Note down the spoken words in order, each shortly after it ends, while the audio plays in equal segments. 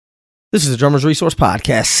This is the Drummers Resource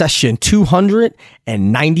Podcast, session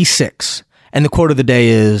 296. And the quote of the day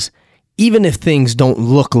is, even if things don't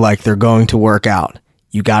look like they're going to work out,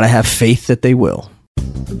 you got to have faith that they will.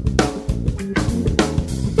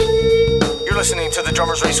 You're listening to the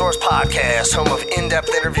Drummers Resource Podcast, home of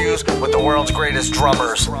in-depth interviews with the world's greatest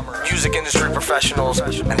drummers, music industry professionals,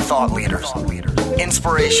 and thought leaders.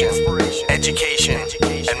 Inspiration, education,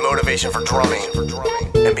 and motivation for drumming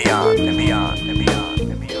and beyond.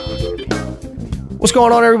 What's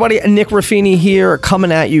going on, everybody? Nick Ruffini here,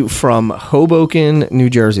 coming at you from Hoboken,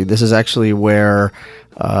 New Jersey. This is actually where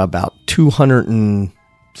about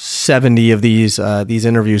 270 of these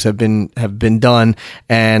interviews have been done,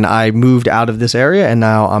 and I moved out of this area, and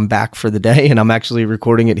now I'm back for the day, and I'm actually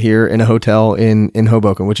recording it here in a hotel in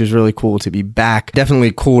Hoboken, which is really cool to be back.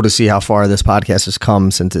 Definitely cool to see how far this podcast has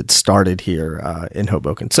come since it started here in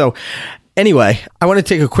Hoboken. So anyway, I want to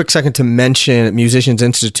take a quick second to mention Musicians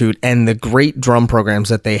Institute and the great drum programs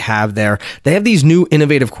that they have there. They have these new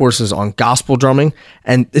innovative courses on gospel drumming,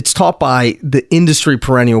 and it's taught by the industry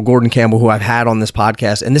perennial Gordon Campbell, who I've had on this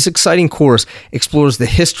podcast. And this exciting course explores the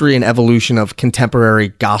history and evolution of contemporary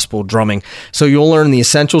gospel drumming. So you'll learn the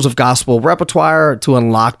essentials of gospel repertoire to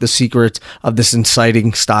unlock the secrets of this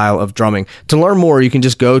inciting style of drumming. To learn more, you can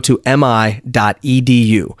just go to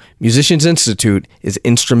mi.edu. Musicians Institute is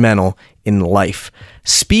instrumental in life.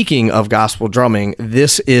 Speaking of gospel drumming,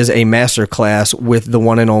 this is a masterclass with the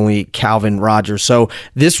one and only Calvin Rogers. So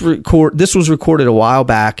this was recorded a while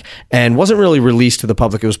back and wasn't really released to the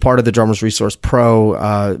public. It was part of the Drummers Resource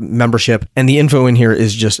Pro membership, and the info in here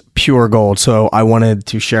is just pure gold. So I wanted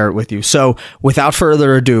to share it with you. So without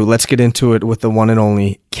further ado, let's get into it with the one and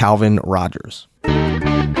only Calvin Rogers.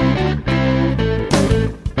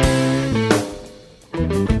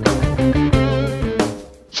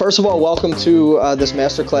 First of all, welcome to this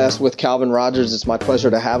masterclass with Calvin Rogers. It's my pleasure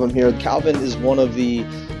to have him here. Calvin is one of the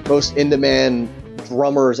most in-demand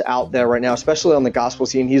drummers out there right now, especially on the gospel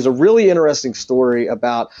scene. He's a really interesting story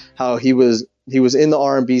about how he was in the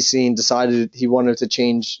R&B scene, decided he wanted to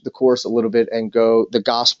change the course a little bit and go the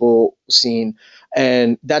gospel scene.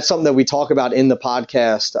 And that's something that we talk about in the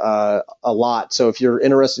podcast a lot. So if you're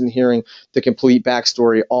interested in hearing the complete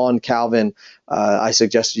backstory on Calvin, I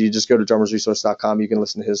suggest you just go to drummersresource.com. You can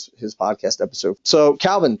listen to his podcast episode. So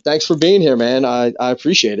Calvin, thanks for being here, man. I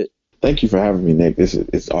appreciate it. Thank you for having me, Nick.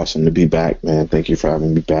 It's awesome to be back, man. Thank you for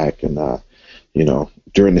having me back. And,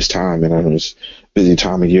 during this time, and I know it's a busy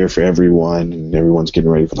time of year for everyone, and everyone's getting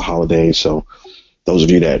ready for the holidays. So those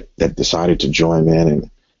of you that decided to join, man,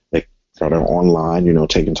 and that are online,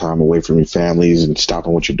 taking time away from your families and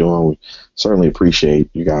stopping what you're doing, we certainly appreciate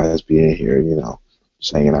you guys being here,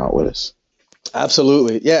 just hanging out with us.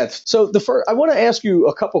 Absolutely. Yeah. So I want to ask you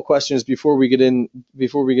a couple questions before we get into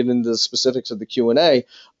the specifics of the Q&A.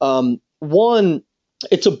 One,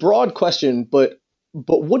 it's a broad question, but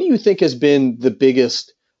what do you think has been the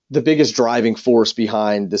biggest driving force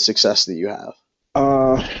behind the success that you have?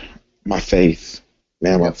 My faith,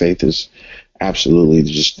 man. My faith is absolutely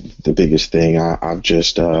just the biggest thing. I've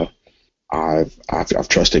trusted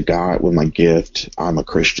God with my gift. I'm a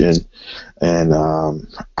Christian, and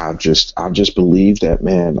I've just believed that,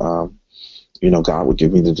 man, God would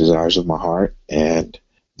give me the desires of my heart, and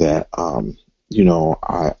that I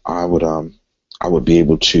would be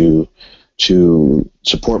able to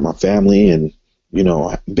support my family and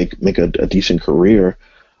make a decent career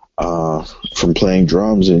from playing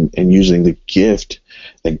drums and using the gift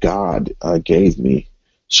that God gave me.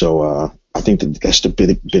 So I think that's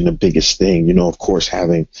been the biggest thing. Of course,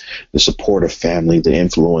 having the support of family, the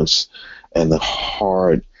influence, and the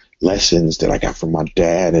hard lessons that I got from my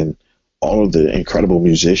dad and all of the incredible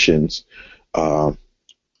musicians from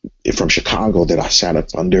Chicago that I sat up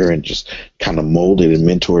under and just kind of molded and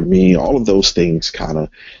mentored me. All of those things all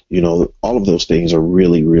of those things are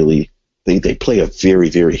really, really, they play a very,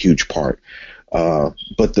 very huge part.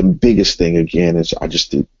 But the biggest thing, again, is I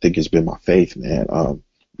just think it's been my faith, man.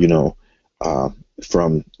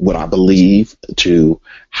 From what I believe to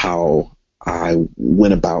how I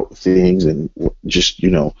went about things, and just,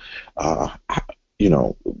 my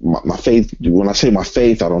faith. When I say my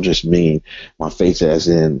faith, I don't just mean my faith as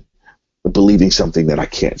in believing something that I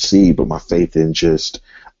can't see, but my faith in just,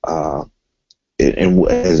 and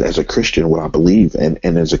as a Christian, what I believe, and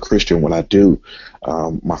as a Christian, what I do.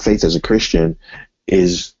 My faith as a Christian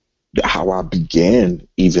is how I began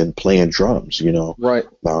even playing drums, Right.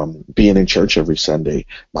 Being in church every Sunday.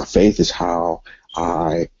 My faith is how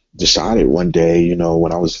I decided one day,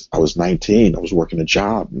 when I was 19, I was working a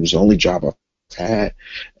job. It was the only job I've had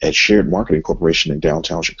at Shared Marketing Corporation in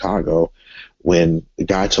downtown Chicago, when the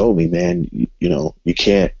guy told me, man, you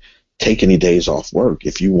can't take any days off work.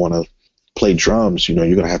 If you want to play drums, you're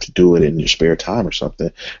going to have to do it in your spare time or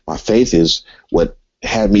something. My faith is what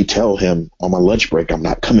had me tell him on my lunch break, I'm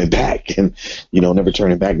not coming back, and, never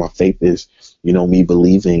turning back. My faith is, me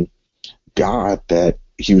believing God that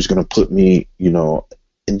he was going to put me,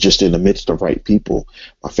 in the midst of right people.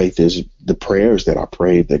 My faith is the prayers that I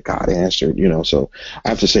prayed that God answered, so I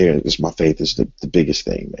have to say it's my faith is the biggest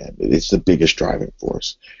thing, man. It's the biggest driving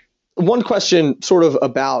force. One question sort of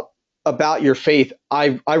about your faith.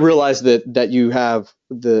 I realize that you have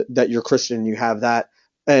that you're Christian, you have that.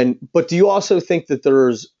 But do you also think that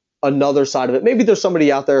there's another side of it? Maybe there's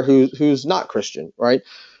somebody out there who's not Christian, right?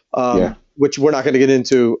 Yeah. Which we're not going to get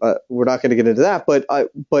into. We're not going to get into that.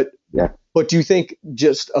 But do you think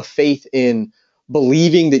just a faith in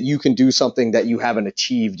believing that you can do something that you haven't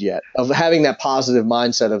achieved yet, of having that positive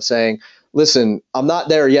mindset of saying, listen, I'm not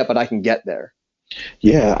there yet, but I can get there?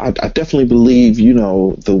 Yeah, I definitely believe,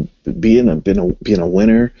 being a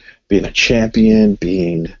winner, being a champion,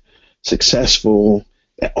 being successful,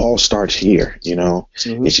 it all starts here.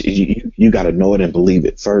 Mm-hmm. You got to know it and believe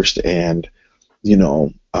it first, and you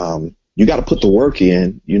got to put the work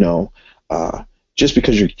in. Just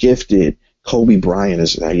because you're gifted. Kobe Bryant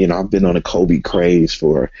is, I've been on a Kobe craze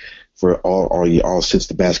for all since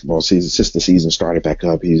the basketball season, since the season started back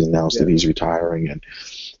up. He's announced that he's retiring, and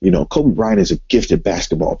Kobe Bryant is a gifted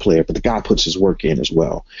basketball player, but the guy puts his work in as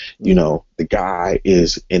well. The guy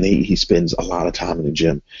is, and he spends a lot of time in the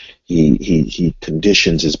gym. He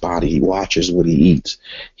conditions his body. He watches what he eats.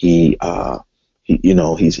 He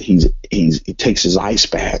takes his ice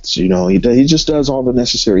baths. He just does all the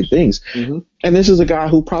necessary things. Mm-hmm. And this is a guy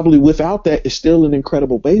who probably without that is still an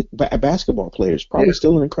incredible basketball player. Is probably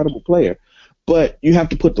still an incredible player. But you have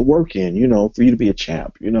to put the work in, for you to be a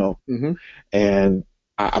champ. Mm-hmm. And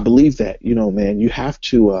I believe that, man, you have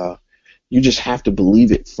to, you just have to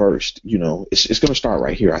believe it first. It's going to start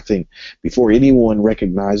right here. I think before anyone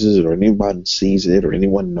recognizes it or anyone sees it or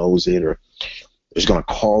anyone knows it or is going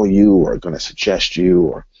to call you or going to suggest you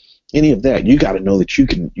or any of that, you got to know that you're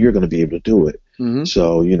going to be able to do it. Mm-hmm.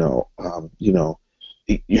 So, you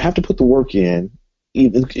have to put the work in.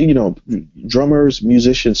 Even, drummers,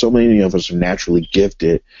 musicians, so many of us are naturally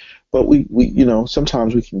gifted. But we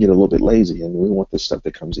sometimes we can get a little bit lazy and we want the stuff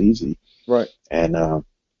that comes easy. Right. And,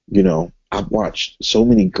 I've watched so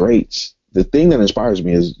many greats. The thing that inspires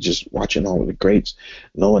me is just watching all of the greats,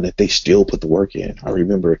 knowing that they still put the work in. I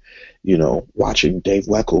remember, watching Dave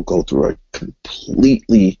Weckl go through a complete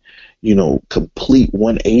 180,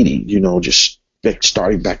 just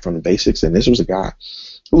starting back from the basics. And this was a guy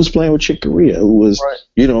who was playing with Chick Corea, who was,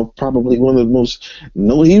 probably one of the most,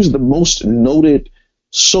 he was the most noted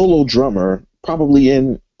solo drummer probably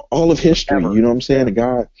in all of history. Ever. You know what I'm saying? The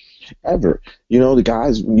guy ever. The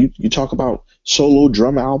guys, when you talk about solo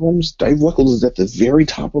drum albums, Dave Weckl is at the very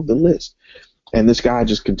top of the list. And this guy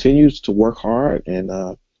just continues to work hard.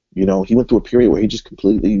 And, he went through a period where he just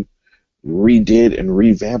completely redid and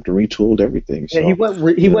revamped and retooled everything. So, he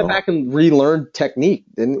went back and relearned technique,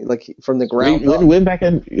 didn't he? Like from the ground up. Went back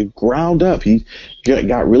and ground up. He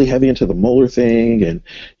got really heavy into the molar thing, and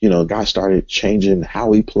guys started changing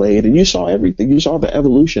how he played, and you saw everything. You saw the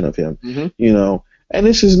evolution of him. Mm-hmm. And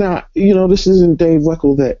this is not, this isn't Dave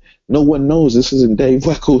Weckl that no one knows. This isn't Dave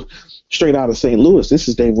Weckl straight out of St. Louis. This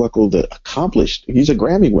is Dave Weckl, the accomplished. He's a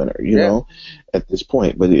Grammy winner, at this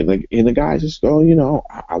point. But the guys just go,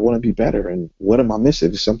 I want to be better, and what am I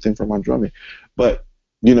missing? It's something from my drumming. But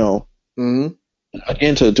mm-hmm.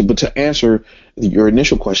 Again, to answer your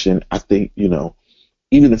initial question, I think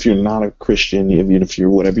even if you're not a Christian, even if you're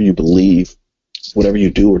whatever you believe, whatever you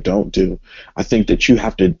do or don't do, I think that you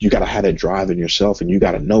got to have that drive in yourself, and you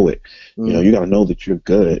got to know it. Mm-hmm. You got to know that you're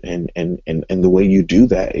good, and the way you do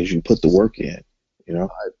that is you put the work in.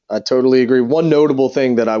 I totally agree. One notable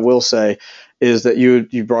thing that I will say is that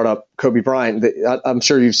you brought up Kobe Bryant. I'm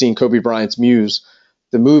sure you've seen Kobe Bryant's Muse,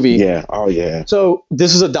 the movie. Yeah. Oh, yeah. So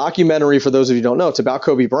this is a documentary, for those of you who don't know. It's about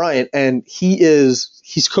Kobe Bryant, and he's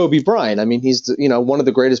Kobe Bryant. I mean, he's one of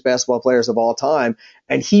the greatest basketball players of all time,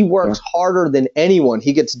 and he works harder than anyone.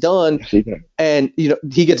 He gets done, and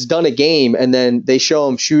he gets done a game, and then they show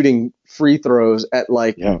him shooting free throws at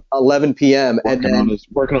 11 p.m.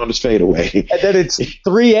 working on his fadeaway. And then it's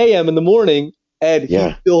 3 a.m. in the morning, and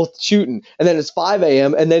he's still shooting. And then it's 5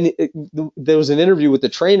 a.m. And then there was an interview with the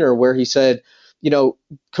trainer where he said,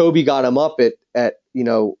 Kobe got him up at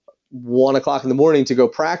 1 o'clock in the morning to go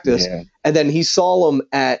practice. Yeah. And then he saw him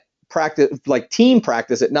at practice, like team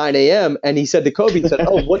practice at 9 a.m. And he said to Kobe, he said,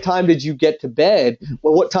 "Oh, what time did you get to bed?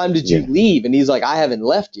 Well, what time did you leave?" And he's like, "I haven't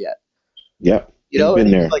left yet." Yep.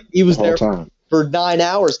 He was there. time. for 9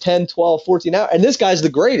 hours, 10, 12, 14 hours. And this guy's the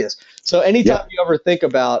greatest. So anytime you ever think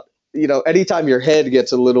about, anytime your head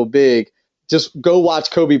gets a little big, just go watch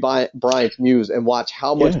Kobe Bryant's Muse and watch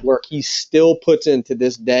how much work he still puts into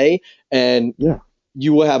this day. And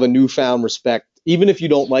you will have a newfound respect. Even if you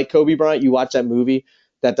don't like Kobe Bryant, you watch that movie,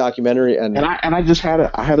 that documentary, and I just had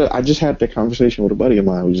that conversation with a buddy of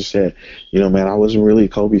mine who just said, man, I wasn't really a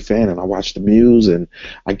Kobe fan, and I watched the Muse, and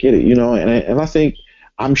I get it, and I think,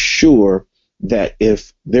 I'm sure that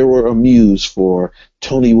if there were a Muse for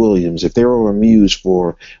Tony Williams, if there were a Muse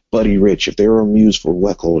for Buddy Rich, if there were a Muse for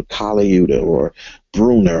Weckl or Kale Uda or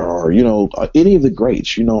Bruner or any of the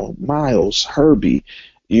greats, Miles, Herbie,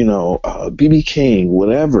 BB King,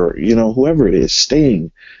 whatever, whoever it is,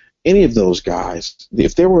 Sting, any of those guys,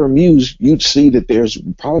 if there were a Muse, you'd see that there's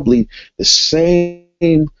probably the same,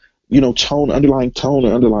 underlying tone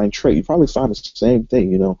or underlying trait. You probably find the same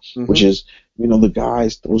thing, which is,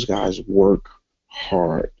 those guys work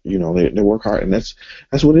hard, they work hard, and that's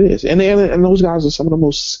what it is. And those guys are some of the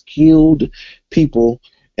most skilled people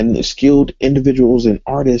and skilled individuals and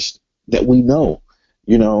artists that we know,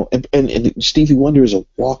 and Stevie Wonder is a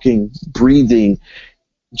walking, breathing,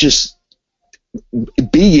 just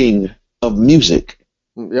being of music.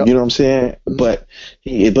 You know what I'm saying? But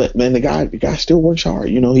man, the guy still works hard.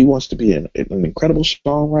 He wants to be an incredible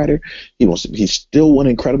songwriter. He's still one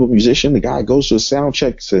incredible musician. The guy goes to sound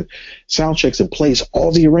checks and plays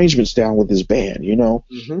all the arrangements down with his band,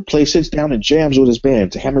 sits down and jams with his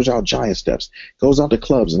band, hammers out giant steps, goes out to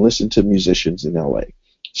clubs and listens to musicians in LA.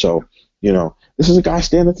 So, this is a guy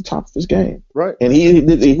standing at the top of his game. Right. And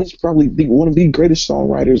he's probably one of the greatest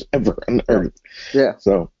songwriters ever on earth. Yeah.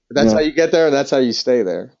 So that's how you get there, and that's how you stay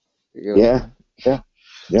there. Yeah.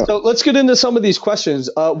 So let's get into some of these questions.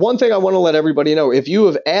 One thing I want to let everybody know, if you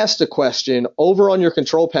have asked a question, over on your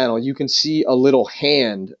control panel, you can see a little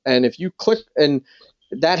hand. And if you click and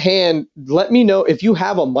that hand, let me know if you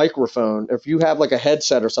have a microphone, if you have like a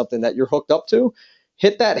headset or something that you're hooked up to.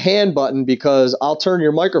 Hit that hand button, because I'll turn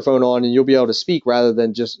your microphone on and you'll be able to speak rather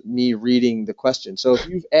than just me reading the question. So if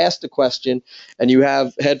you've asked a question and you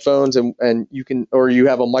have headphones and you can, or you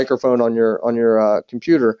have a microphone on your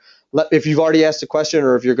computer, if you've already asked a question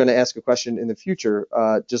or if you're going to ask a question in the future,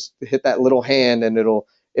 just hit that little hand and it'll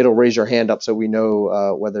raise your hand up so we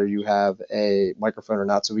know whether you have a microphone or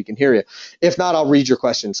not, so we can hear you. If not, I'll read your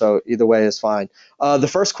question. So either way is fine. The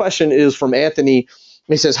first question is from Anthony.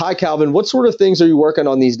 He says, "Hi, Calvin. What sort of things are you working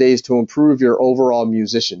on these days to improve your overall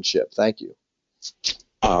musicianship? Thank you."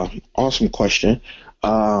 Awesome question.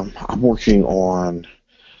 I'm working on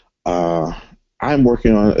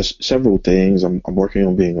several things. I'm working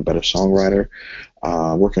on being a better songwriter.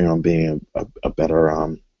 Working on being a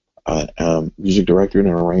better music director and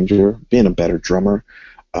an arranger. Being a better drummer.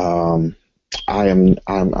 I'm in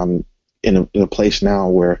a place now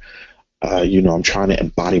where I'm trying to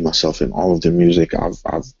embody myself in all of the music. I've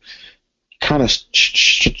kind of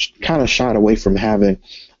shied away from having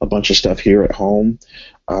a bunch of stuff here at home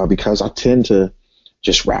because I tend to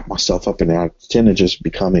just wrap myself up in that. I tend to just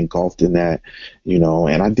become engulfed in that,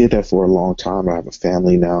 and I did that for a long time. I have a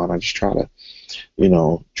family now, and I just try to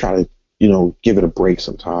give it a break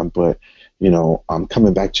sometime. But, I'm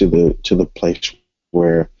coming back to the place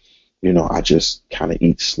where, I just kind of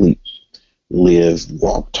eat, sleep, live,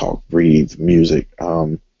 walk, talk, breathe music.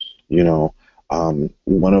 One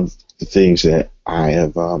of the things that I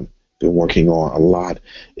have been working on a lot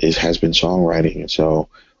has been songwriting, and so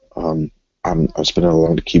I'm spending a lot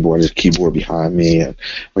on the keyboard. There's a keyboard behind me, and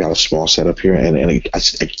we got a small setup here, and it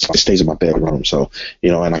stays in my bedroom. So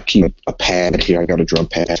and I keep a pad here. I got a drum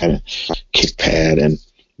pad and a kick pad, and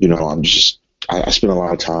I spend a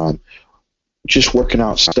lot of time just working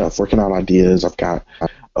out stuff, working out ideas. I've got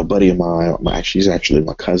a buddy of mine, he's actually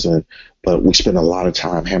my cousin, but we spend a lot of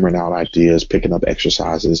time hammering out ideas, picking up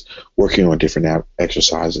exercises, working on different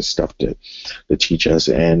exercises, stuff to teach us,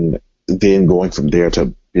 and then going from there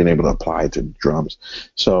to being able to apply it to drums.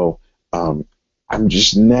 So I'm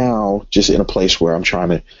just now in a place where I'm trying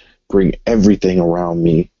to bring everything around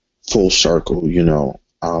me full circle.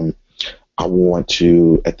 I want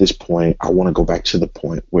to, at this point, I want to go back to the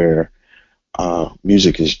point where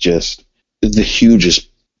music is just the hugest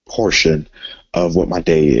portion of what my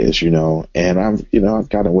day is, and I've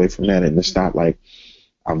gotten away from that, and it's not like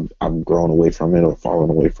I'm growing away from it or falling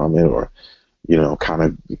away from it or, kind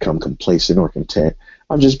of become complacent or content.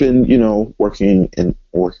 I've just been, working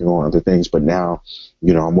on other things, but now,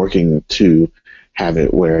 I'm working to have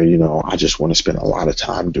it where, I just want to spend a lot of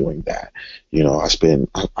time doing that.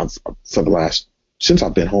 Since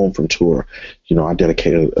I've been home from tour, I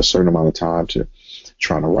dedicated a certain amount of time to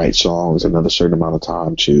trying to write songs, another certain amount of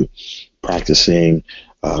time to, practicing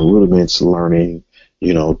rudiments, learning,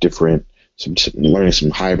 different, learning some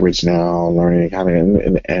hybrids now, learning how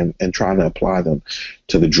to, and trying to apply them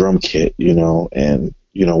to the drum kit, and,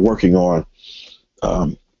 working on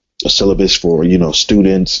a syllabus for,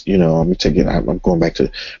 students, I'm going back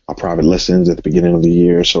to my private lessons at the beginning of the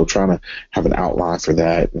year. So trying to have an outline for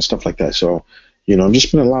that and stuff like that. So, I'm just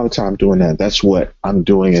spending a lot of time doing that. That's what I'm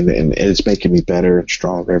doing. And it's making me better and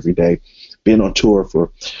stronger every day. Being on tour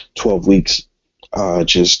for 12 weeks,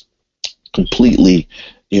 just completely,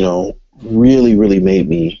 really,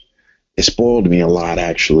 really it spoiled me a lot,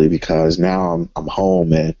 actually, because now I'm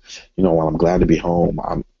home, and, while I'm glad to be home,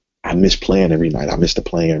 I miss playing every night. I miss the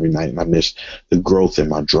playing every night, and I miss the growth in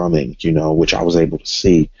my drumming, which I was able to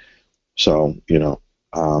see. So,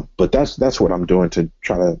 but that's what I'm doing to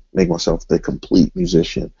try to make myself the complete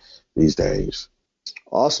musician these days.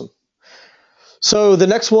 Awesome. So the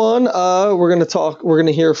next one, we're going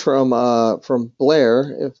to hear from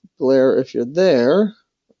Blair. If you're there,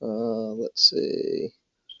 let's see.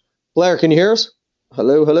 Blair, can you hear us?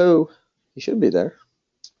 Hello. You should be there.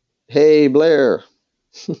 Hey, Blair.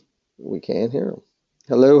 We can't hear him.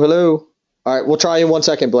 Hello. All right, we'll try in 1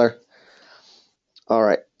 second, Blair. All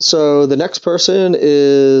right. So the next person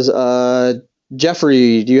is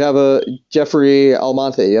Jeffrey. Jeffrey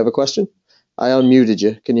Almonte? You have a question? I unmuted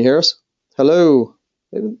you. Can you hear us? Hello.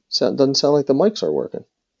 It doesn't sound like the mics are working.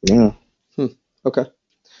 Yeah. Okay.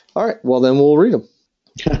 All right. Well, then we'll read them.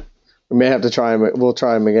 We may have to try them. We'll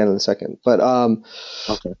try them again in a second. But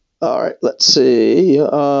okay. All right. Let's see.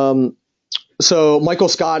 So Michael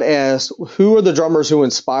Scott asked, who are the drummers who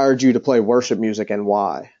inspired you to play worship music and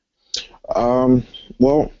why?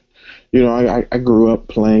 Well, I grew up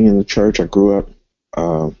playing in the church. I grew up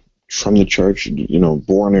from the church,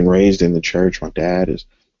 born and raised in the church. My dad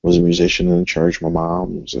was a musician in the church. My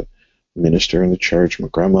mom was a minister in the church. My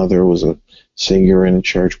grandmother was a singer in the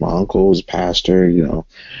church. My uncle was a pastor.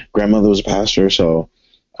 Grandmother was a pastor. So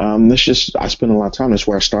I spent a lot of time. That's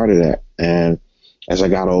where I started at. And as I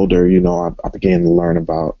got older, I began to learn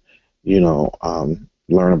about,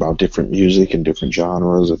 different music and different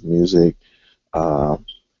genres of music.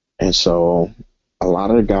 And so a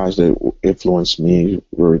lot of the guys that influenced me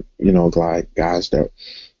were, like guys that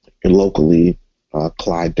locally,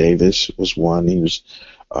 Clyde Davis was one. He was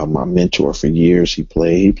my mentor for years. He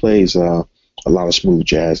plays a lot of smooth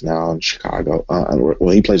jazz now in Chicago.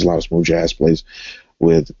 He plays a lot of smooth jazz, plays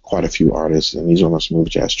with quite a few artists, and he's on a smooth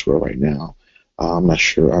jazz tour right now. I'm not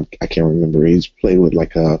sure. I can't remember. He's played with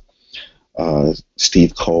like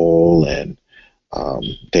Steve Cole and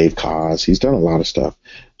Dave Koz. He's done a lot of stuff,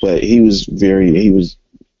 but he was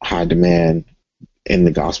high demand in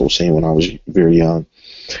the gospel scene when I was very young.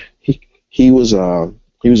 He was a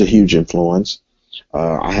huge influence.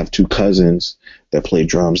 I have two cousins that play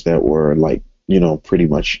drums that were like, pretty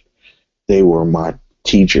much they were my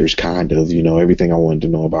teachers, kind of, everything I wanted to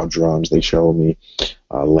know about drums. They showed me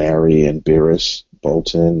Larry and Beerus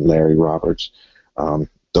Bolton, Larry Roberts.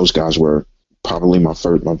 Those guys were probably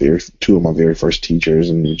two of my very first teachers,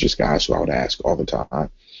 and just guys who I would ask all the time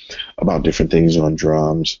about different things on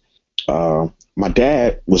drums. My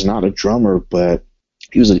dad was not a drummer, but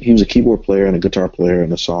he was a keyboard player and a guitar player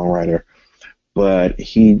and a songwriter. But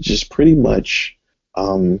he just pretty much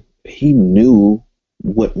he knew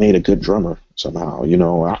what made a good drummer somehow. I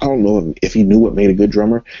don't know if he knew what made a good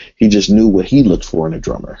drummer. He just knew what he looked for in a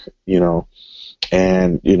drummer.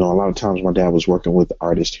 And a lot of times my dad was working with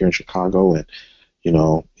artists here in Chicago, and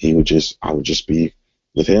I would just be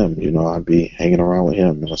with him. I'd be hanging around with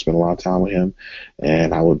him, and I spent a lot of time with him,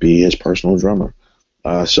 and I would be his personal drummer.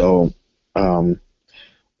 So later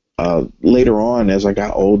on, as I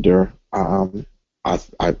got older,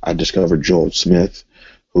 I discovered Joel Smith,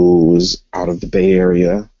 who was out of the Bay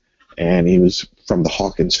Area, and he was from the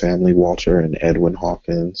Hawkins family, Walter and Edwin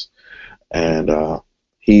Hawkins, and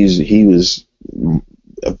he was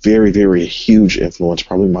a very, very huge influence,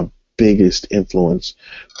 probably my biggest influence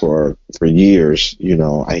for years. He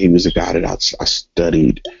was a guy that I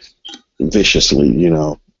studied viciously.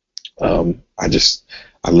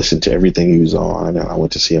 I listened to everything he was on, and I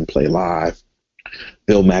went to see him play live.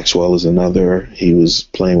 Bill Maxwell is another. He was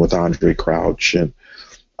playing with Andre Crouch, and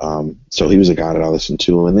so he was a guy that I listened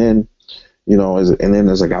to. And then,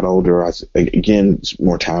 as I got older,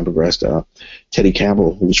 more time progressed. Teddy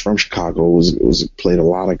Campbell, who was from Chicago, was played a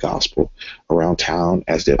lot of gospel around town,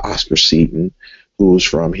 as did Oscar Seaton, who was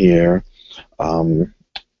from here.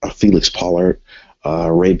 Felix Pollard,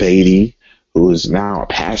 Ray Beatty, who is now a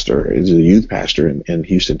pastor, is a youth pastor in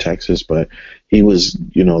Houston, Texas, but he was,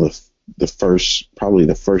 probably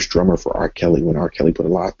the first drummer for R. Kelly when R. Kelly put a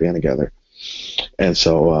live band together. And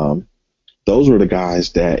so, those were the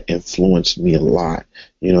guys that influenced me a lot.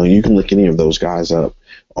 You know, you can look any of those guys up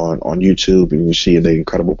on YouTube, and you see the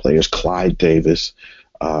incredible players, Clyde Davis,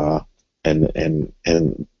 uh, and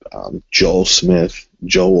Joel Smith,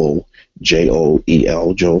 Joel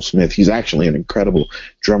Joel Smith. He's actually an incredible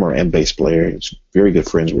drummer and bass player. He's very good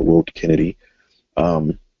friends with Will Kennedy,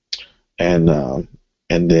 um, and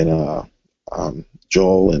then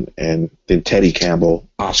Joel, and then Teddy Campbell,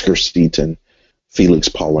 Oscar Seaton, Felix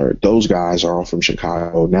Pollard. Those guys are all from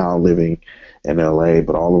Chicago, now living in LA,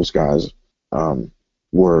 but all those guys um,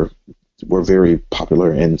 were very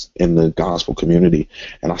popular in the gospel community,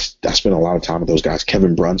 and I spent a lot of time with those guys.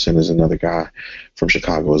 Kevin Brunson is another guy from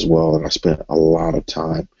Chicago as well, and I spent a lot of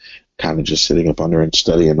time kind of just sitting up under and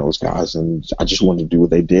studying those guys, and I just wanted to do what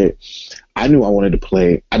they did. I knew I wanted to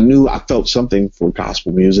play. I knew I felt something for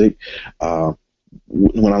gospel music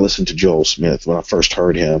when I listened to Joel Smith. When I first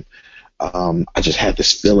heard him, I just had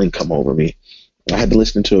this feeling come over me. I had to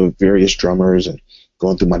listen to various drummers and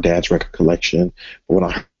going through my dad's record collection. But when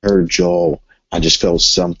I heard Joel, I just felt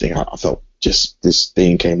something. I felt just this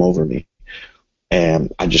thing came over me,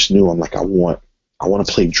 and I just knew, I'm like, I want to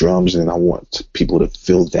play drums, and I want people to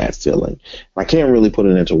feel that feeling. I can't really put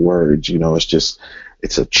it into words. You know,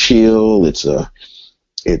 it's a chill. It's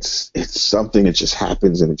something that just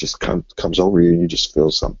happens, and it just comes over you, and you just feel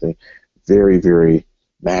something very, very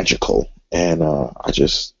magical. And I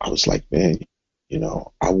was like, man, you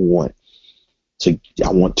know, I want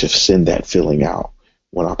to send that feeling out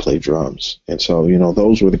when I play drums. And so, you know,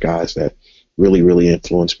 those were the guys that really, really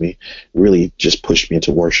influenced me, really just pushed me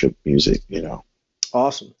into worship music, you know.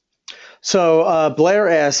 Awesome. So Blair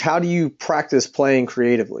asks, how do you practice playing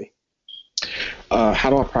creatively? How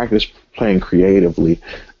do I practice playing creatively?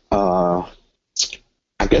 I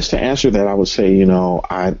guess to answer that, I would say, you know,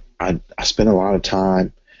 I spend a lot of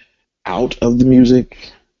time out of the music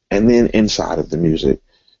and then inside of the music,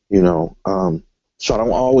 you know. So I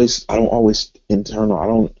don't always I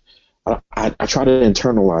try to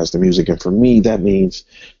internalize the music, and for me that means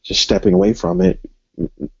just stepping away from it,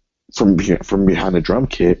 from behind the drum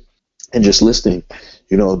kit, and just listening,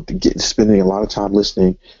 you know, spending a lot of time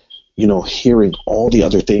listening, you know, hearing all the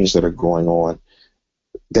other things that are going on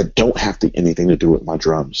that don't have anything to do with my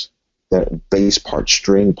drums, that bass parts,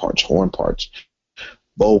 string parts, horn parts,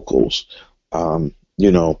 vocals,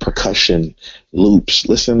 you know, percussion, loops,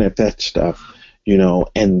 listening at that stuff, you know,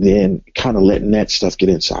 and then kind of letting that stuff get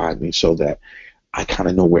inside me so that I kind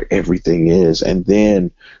of know where everything is. And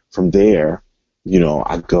then from there, you know,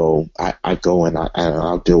 I go and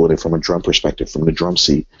I'll deal with it from a drum perspective, from the drum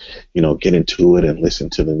seat, you know, get into it and listen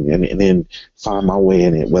to them, and then find my way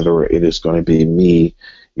in it, whether it is going to be me,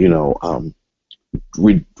 you know,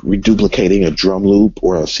 reduplicating a drum loop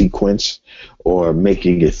or a sequence, or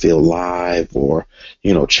making it feel live, or,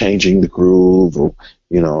 you know, changing the groove, or,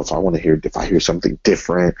 you know, if I hear something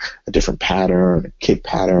different, a different pattern, a kick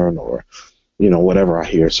pattern, or, you know, whatever I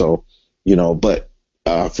hear. So, you know, but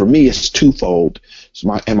for me, it's twofold. So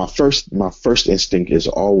my first instinct is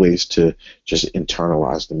always to just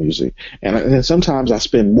internalize the music, and then sometimes I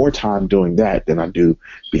spend more time doing that than I do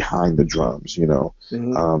behind the drums, you know.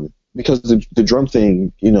 Mm-hmm. Because the drum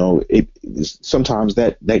thing, you know, sometimes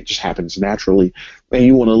that just happens naturally, and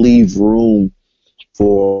you want to leave room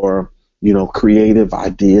for, you know, creative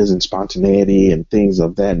ideas and spontaneity and things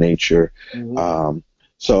of that nature. Mm-hmm.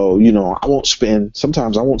 So, you know,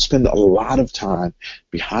 sometimes I won't spend a lot of time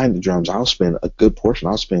behind the drums. I'll spend a good portion.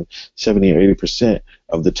 I'll spend 70 or 80%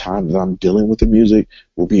 of the time that I'm dealing with the music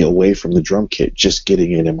will be away from the drum kit, just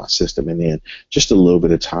getting it in my system, and then just a little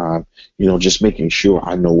bit of time, you know, just making sure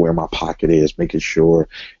I know where my pocket is, making sure,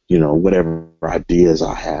 you know, whatever ideas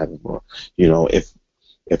I have, or, you know, if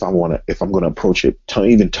I'm gonna approach it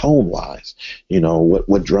even tone wise, you know,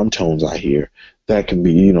 what drum tones I hear. That can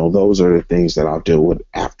be, you know, those are the things that I'll deal with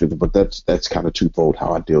after. But that's kind of twofold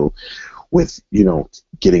how I deal with, you know,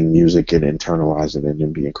 getting music and internalizing it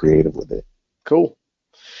and being creative with it. Cool.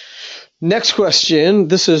 Next question.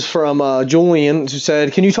 This is from Julian, who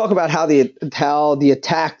said, "Can you talk about how the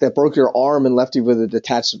attack that broke your arm and left you with a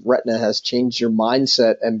detached retina has changed your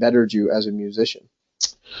mindset and bettered you as a musician?"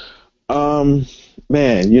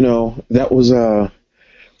 Man, you know, that was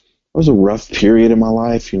a rough period in my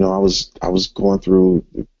life. You know, I was going through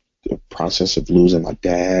the process of losing my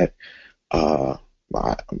dad.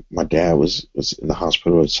 My dad was in the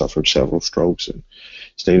hospital, had suffered several strokes, and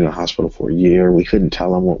stayed in the hospital for a year. We couldn't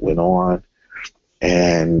tell him what went on,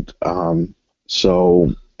 and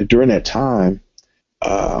so during that time,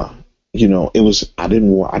 you know, I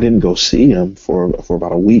didn't go see him for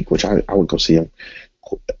about a week, which I would go see him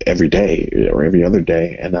every day or every other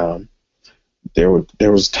day, and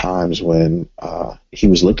there was times when he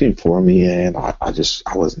was looking for me, and I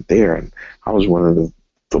wasn't there, and I was one of the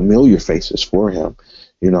familiar faces for him.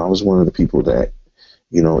 I was one of the people that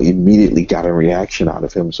immediately got a reaction out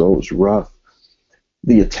of him, so it was rough.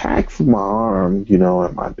 The attack from my arm,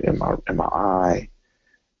 and my eye,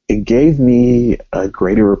 it gave me a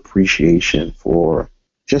greater appreciation for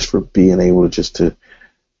being able to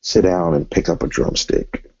sit down and pick up a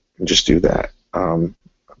drumstick and just do that.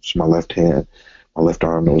 It's my left hand, my left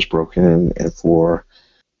arm that was broken, and for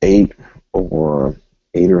 8 or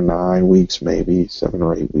 9 weeks, maybe 7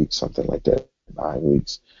 or 8 weeks, something like that, 9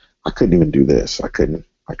 weeks, I couldn't even do this. I couldn't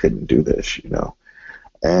do this,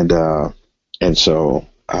 and so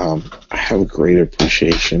I have a greater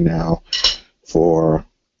appreciation now for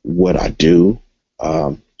what I do.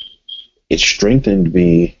 It strengthened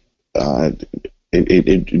me.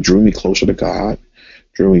 It drew me closer to God,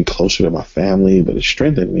 drew me closer to my family, but it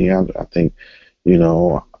strengthened me. I think,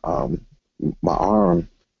 my arm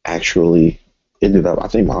actually ended up, I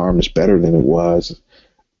think my arm is better than it was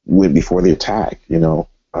before the attack. The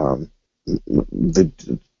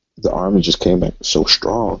arm just came back so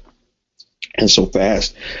strong and so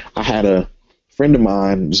fast. I had a friend of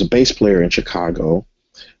mine who's a bass player in Chicago.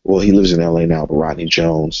 Well, he lives in LA now, but Rodney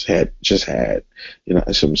Jones had some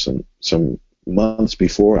months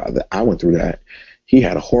before I went through that. He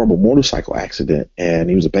had a horrible motorcycle accident, and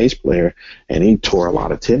he was a bass player, and he tore a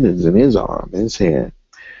lot of tendons in his arm, in his hand.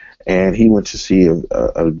 And he went to see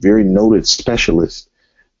a very noted specialist,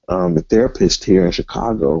 a therapist here in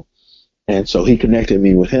Chicago. And so he connected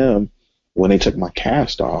me with him when they took my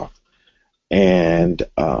cast off. And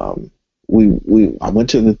I went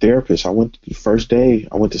to the therapist. The first day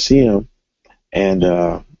I went to see him,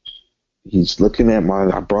 and he's looking at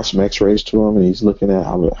I brought some x-rays to him, and he's looking at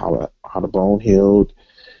how the bone healed.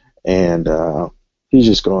 And he's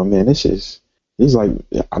just going, man, he's like,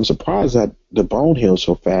 I'm surprised that the bone healed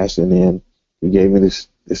so fast. And then he gave me this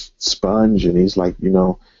sponge, and he's like,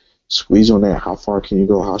 squeeze on that. How far can you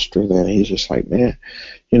go? How straight that? And he's just like, man,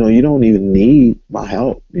 you don't even need my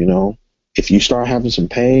help. If you start having some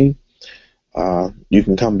pain, you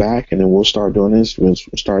can come back, and then we'll start doing this. We'll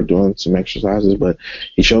start doing some exercises. But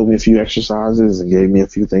he showed me a few exercises and gave me a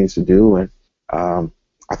few things to do. And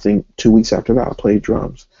I think 2 weeks after that, I played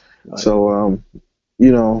drums. Right. So,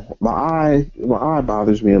 my eye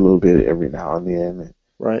bothers me a little bit every now and then.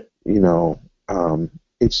 Right.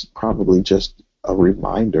 It's probably just a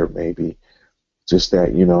reminder, maybe, just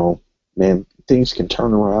that, man, things can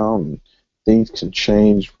turn around and things can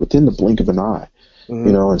change within the blink of an eye.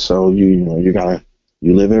 Mm-hmm. And so you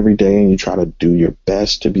live every day, and you try to do your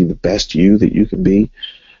best to be the best you that you can be.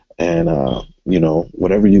 And,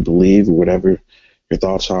 whatever you believe, or whatever your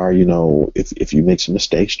thoughts are, if you make some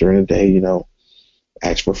mistakes during the day,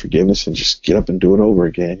 ask for forgiveness and just get up and do it over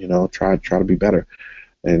again. Try to be better.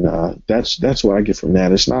 And that's what I get from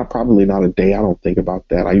that. It's probably not a day I don't think about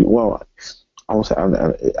that. I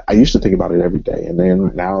used to think about it every day, and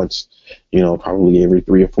then now it's probably every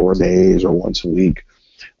 3 or 4 days or once a week.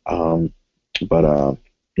 But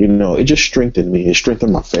it just strengthened me. It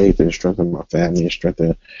strengthened my faith, and it strengthened my family, it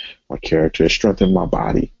strengthened my character, it strengthened my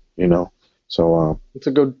body. So it's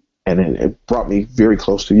a good. And it brought me very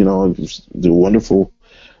close to the wonderful.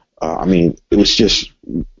 It was just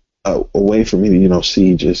a way for me to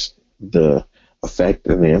see just the effect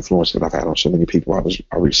and the influence that I've had on so many people.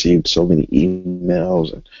 I received so many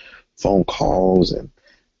emails and phone calls and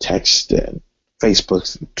texts and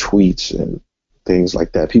Facebooks and tweets and things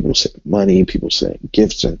like that. People sent money, people sent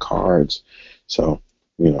gifts and cards. So,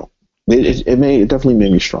 it definitely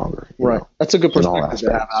made me stronger. Right. That's a good perspective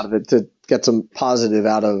to have out of it, to get some positive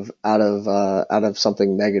out of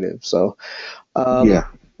something negative. So,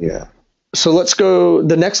 yeah. So let's go.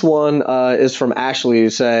 The next one is from Ashley, who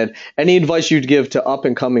said, any advice you'd give to up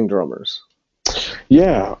and coming drummers?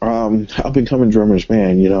 Yeah. Up and coming drummers,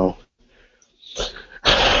 man,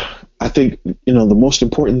 I think, the most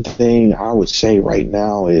important thing I would say right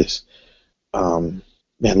now is, learn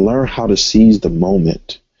how to seize the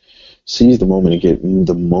moment. Seize the moment and get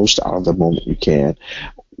the most out of the moment you can.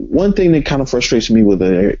 One thing that kind of frustrates me with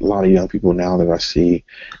a lot of young people now that I see,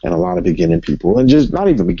 and a lot of beginning people, and just not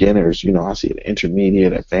even beginners, I see it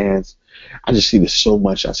intermediate, advanced. I just see this so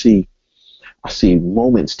much. I see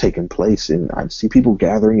moments taking place, and I see people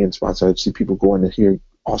gathering in spots. I see people going to hear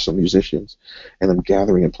awesome musicians, and them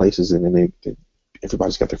gathering in places, and then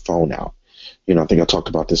everybody's got their phone out. I think I talked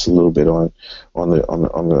about this a little bit on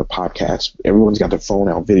the podcast. Everyone's got their phone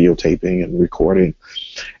out, videotaping and recording,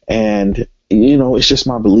 and it's just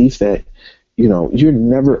my belief that you're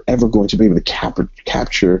never ever going to be able to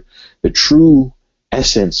capture the true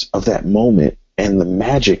essence of that moment and the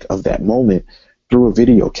magic of that moment through a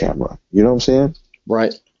video camera. You know what I'm saying?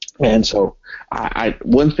 Right. And so I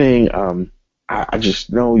one thing I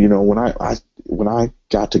just know, when I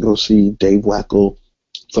got to go see Dave Weckl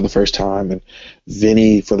for the first time and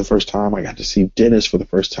Vinny for the first time, I got to see Dennis for the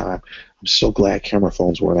first time. I'm so glad camera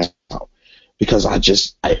phones weren't out, because I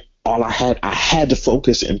had to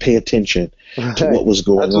focus and pay attention to what was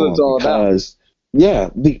going That's what on, it's all because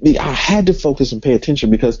I had to focus and pay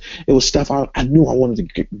attention, because it was stuff I knew I wanted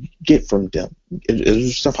to get from them. It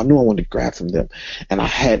was stuff I knew I wanted to grab from them, and I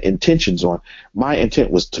had intentions on. My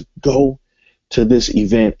intent was to go to this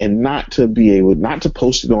event and not to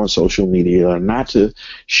post it on social media, or not to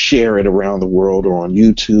share it around the world or on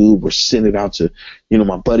YouTube or send it out to,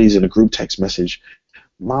 my buddies in a group text message.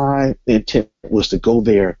 My intent was to go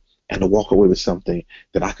there and to walk away with something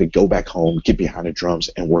that I could go back home, get behind the drums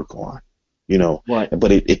and work on, Right.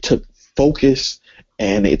 But it took focus,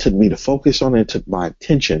 and it took me to focus on it. It took my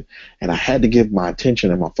attention, and I had to give my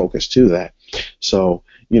attention and my focus to that. So,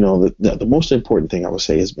 the most important thing I would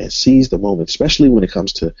say is, man, seize the moment, especially when it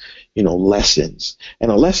comes to, lessons.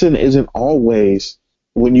 And a lesson isn't always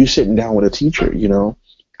when you're sitting down with a teacher.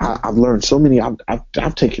 I've learned so many.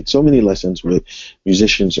 I've taken so many lessons with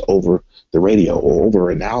musicians over the radio, or over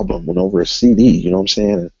an album, and over a CD. You know what I'm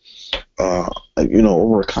saying?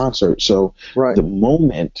 Over a concert. So Right. The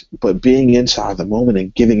moment, but being inside the moment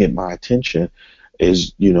and giving it my attention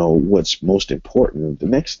is, what's most important. The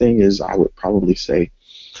next thing is, I would probably say,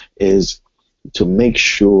 is to make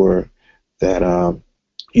sure that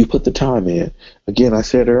you put the time in. Again, I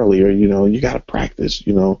said earlier, you got to practice.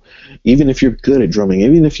 Even if you're good at drumming,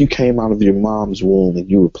 even if you came out of your mom's womb and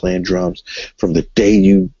you were playing drums from the day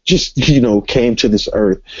you just, came to this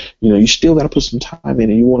earth, you still got to put some time in,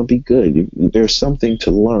 and you want to be good. There's something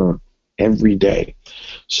to learn every day.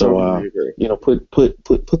 So, put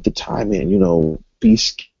the time in. Be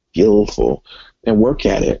skillful and work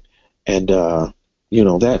at it, and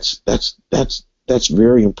that's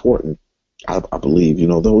very important. I believe,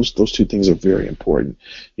 those two things are very important,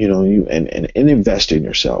 you and invest in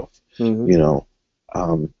yourself,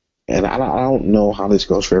 Mm-hmm. And I don't know how this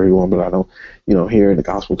goes for everyone, but I know, here in the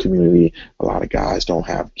gospel community, a lot of guys don't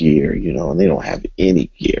have gear, and they don't have any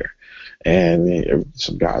gear. And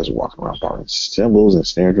some guys are walking around borrowing cymbals and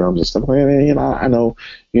snare drums and stuff like that. I know,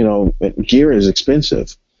 gear is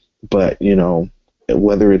expensive, but,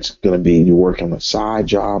 whether it's going to be you work on a side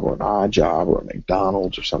job or an odd job or a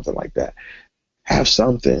McDonald's or something like that, have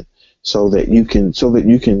something so that you can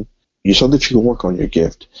work on your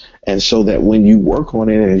gift, and so that when you work on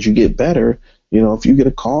it and as you get better, if you get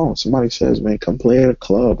a call and somebody says, man, come play at a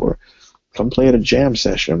club, or come play at a jam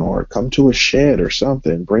session, or come to a shed or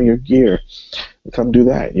something, bring your gear and come do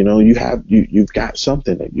that. You've got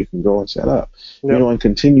something that you can go and set up, Yep. And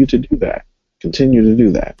continue to do that. Continue to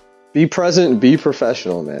do that. Be present and be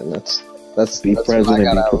professional, man. That's Be that's present what I and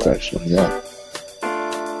got be out of it. professional. Yeah.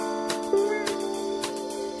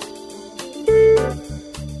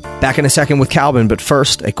 Back in a second with Calvin, but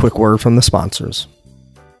first, a quick word from the sponsors.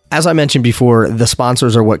 As I mentioned before, the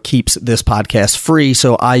sponsors are what keeps this podcast free,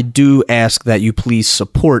 so I do ask that you please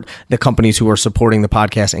support the companies who are supporting the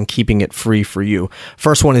podcast and keeping it free for you.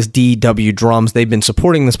 First one is DW Drums. They've been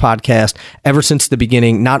supporting this podcast ever since the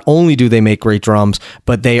beginning. Not only do they make great drums,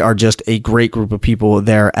 but they are just a great group of people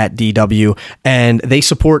there at DW, and they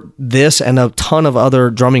support this and a ton of other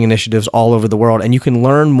drumming initiatives all over the world, and you can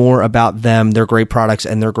learn more about them, their great products,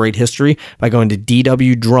 and their great history by going to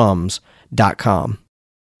dwdrums.com.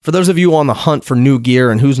 For those of you on the hunt for new gear,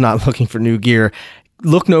 and who's not looking for new gear,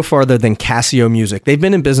 look no farther than Casio Music. They've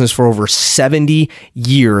been in business for over 70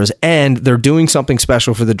 years, and they're doing something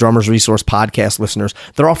special for the Drummers Resource podcast listeners.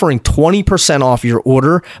 They're offering 20% off your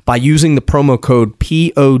order by using the promo code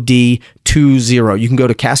POD20. You can go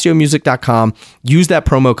to CasioMusic.com, use that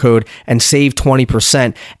promo code, and save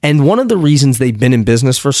 20%. And one of the reasons they've been in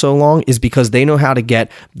business for so long is because they know how to get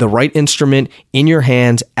the right instrument in your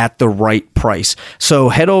hands at the right price. So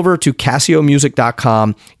head over to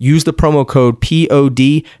CasioMusic.com, use the promo code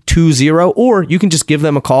POD20, or you can just give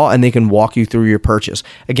them a call and they can walk you through your purchase.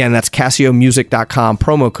 Again, that's CasioMusic.com,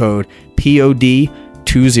 promo code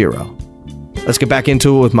POD20. Let's get back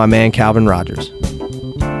into it with my man, Calvin Rogers.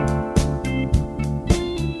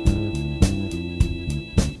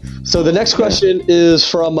 So the next question is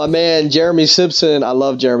from my man, Jeremy Simpson. I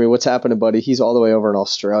love Jeremy. What's happening, buddy? He's all the way over in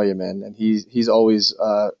Australia, man. And he's always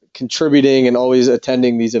contributing and always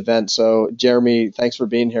attending these events. So Jeremy, thanks for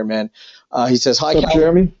being here, man. He says, hi, What's up, Calvin.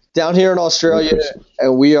 Jeremy? Down here in Australia,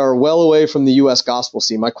 and we are well away from the U.S. gospel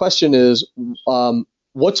scene. My question is,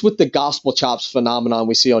 what's with the gospel chops phenomenon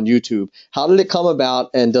we see on YouTube? How did it come about,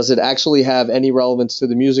 and does it actually have any relevance to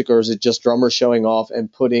the music, or is it just drummers showing off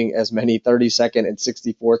and putting as many 32nd and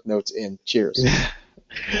 64th notes in? Cheers.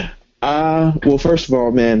 Well, first of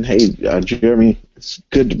all, man, hey, Jeremy, it's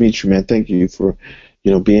good to meet you, man. Thank you for,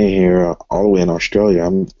 being here all the way in Australia.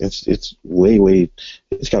 It's way,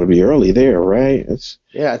 it's got to be early there, right?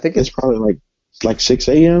 Yeah, I think it's probably like 6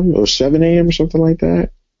 a.m. or 7 a.m. or something like that.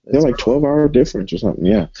 They're like 12-hour difference or something.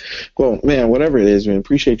 Yeah. Well, man, whatever it is, man,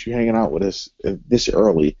 appreciate you hanging out with us this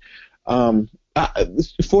early. For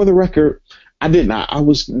the record, I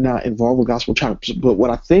was not involved with gospel chops, but what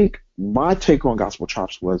I think my take on gospel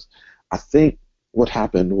chops was, I think what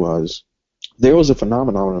happened was there was a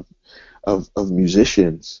phenomenon of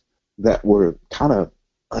musicians that were kind of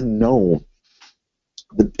unknown,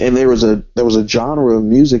 and there was a genre of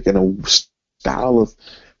music and a style of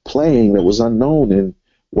playing that was unknown. And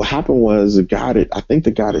what happened was the guy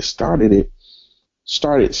that started it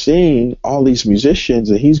started seeing all these musicians,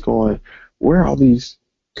 and he's going, where are all these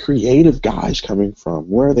creative guys coming from?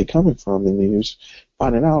 Where are they coming from? And he was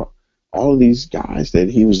finding out all of these guys that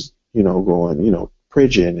he was, going,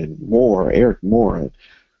 Pridgeon and Moore, Eric Moore, and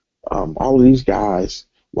all of these guys,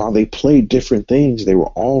 while they played different things, they were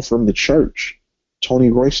all from the church.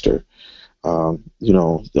 Tony Royster,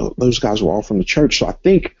 those guys were all from the church. So I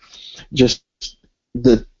think just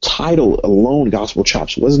the title alone, Gospel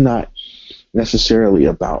Chops, was not necessarily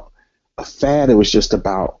about a fad. It was just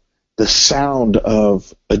about the sound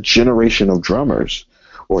of a generation of drummers,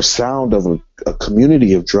 or sound of a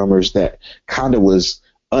community of drummers that kind of was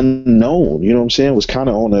unknown. You know what I'm saying? It was kind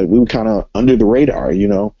of we were kind of under the radar,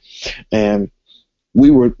 and we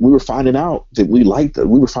were finding out that we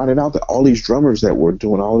were finding out that all these drummers that were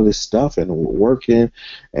doing all of this stuff and were working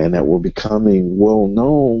and that were becoming well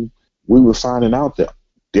known, we were finding out that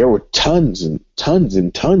there were tons and tons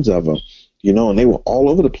and tons of them, and they were all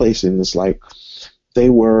over the place, and it's like they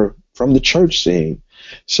were from the church scene.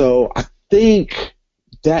 So I think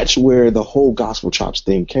that's where the whole gospel chops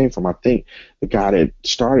thing came from. I think the guy that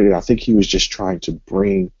started it, I think he was just trying to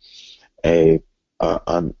bring bring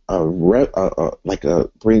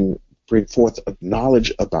forth a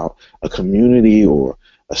knowledge about a community or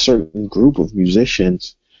a certain group of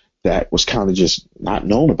musicians that was kind of just not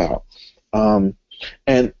known about.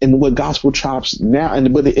 And what gospel chops now,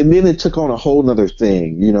 and then it took on a whole nother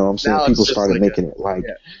thing. You know what I'm saying? People started making it like,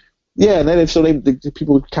 and then the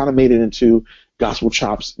people kind of made it into gospel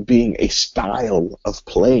chops being a style of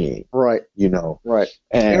playing, right? Right.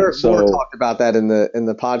 And Eric Moore talked about that in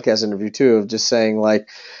the podcast interview too, of just saying like,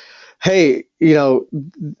 hey,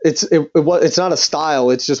 it's not a style.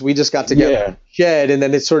 It's just we just got together, shed, and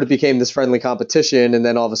then it sort of became this friendly competition, and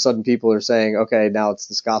then all of a sudden people are saying, okay, now it's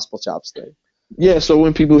this gospel chops thing. Yeah, so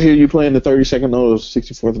when people hear you playing the 32nd note or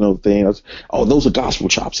 64th note thing, those are gospel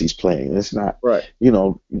chops he's playing. It's not, right? It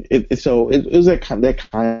was that kind of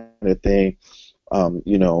thing,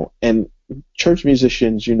 And church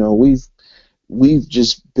musicians,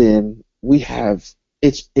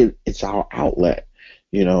 it's our outlet,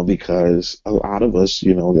 because a lot of us,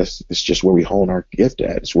 it's just where we hone our gift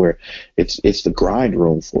at. It's where it's the grind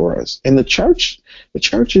room for us. And the church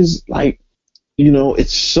is like,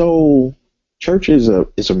 it's so. Church is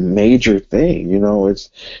a major thing, It's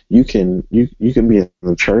you can be in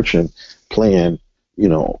the church and playing,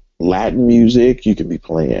 Latin music. You can be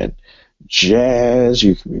playing jazz.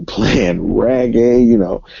 You can be playing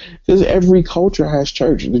reggae. Because every culture has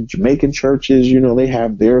church. The Jamaican churches, they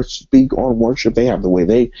have their speak on worship. They have the way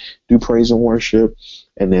they do praise and worship,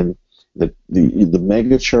 and then the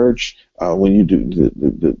mega church. When you do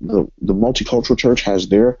the multicultural church has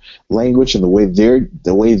their language and the way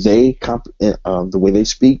they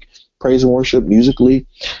speak praise and worship musically.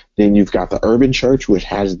 Then you've got the urban church, which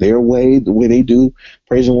has their way, the way they do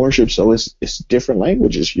praise and worship. So it's different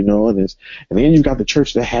languages, and then you've got the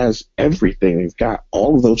church that has everything. You've got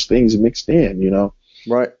all of those things mixed in,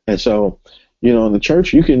 Right. And so, in the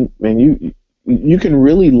church you can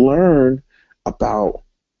really learn about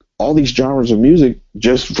all these genres of music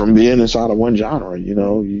just from being inside of one genre.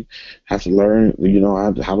 You have to learn,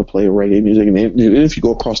 how to play reggae music. And then if you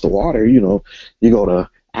go across the water, you go to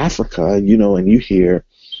Africa, and you hear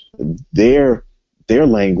their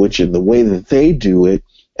language and the way that they do it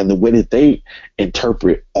and the way that they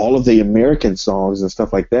interpret all of the American songs and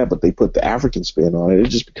stuff like that, but they put the African spin on it. It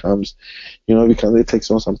just becomes, it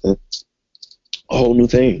takes on something, a whole new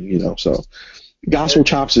thing, so. Gospel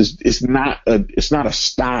chops is not a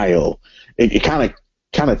style. It kind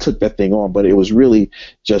of took that thing on, but it was really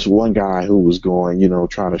just one guy who was going,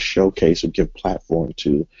 trying to showcase or give platform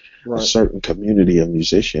to a certain community of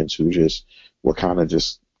musicians who just were kind of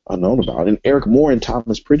just unknown about. And Eric Moore and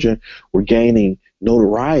Thomas Pridgen were gaining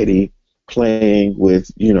notoriety playing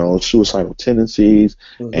with, Suicidal Tendencies,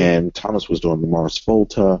 and Thomas was doing the Mars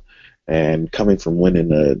Volta, and coming from winning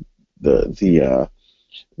the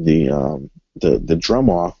drum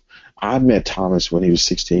off. I met Thomas when he was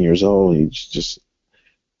 16 years old. He just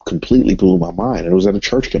completely blew my mind. It was at a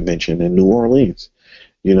church convention in New Orleans,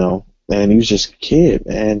 and he was just a kid,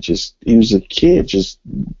 man. He was a kid, just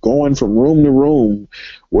going from room to room,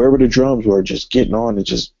 wherever the drums were, just getting on and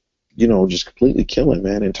just completely killing,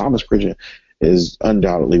 man. And Thomas Pridgen is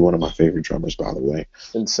undoubtedly one of my favorite drummers, by the way.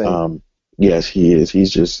 Insane. Yes, he is. He's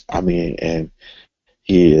just, and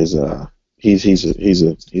he is,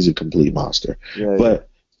 he's a complete monster. Yeah, but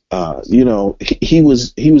he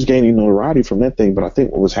was gaining notoriety from that thing. But I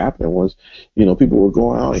think what was happening was, people were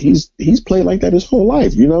going out. He's played like that his whole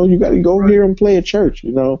life. You got to go hear him play at church,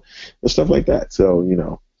 and stuff like that.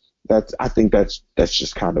 So I think that's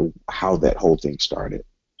just kind of how that whole thing started.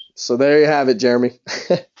 So there you have it, Jeremy.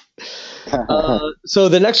 So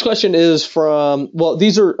the next question is from, I'm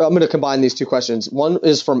going to combine these two questions. One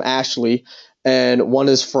is from Ashley and one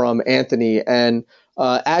is from Anthony. And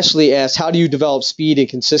Ashley asked, how do you develop speed and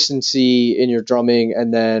consistency in your drumming?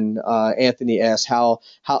 And then Anthony asked, how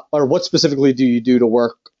what specifically do you do to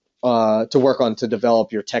work to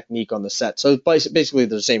develop your technique on the set? So basically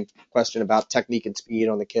the same question about technique and speed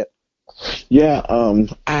on the kit. Yeah,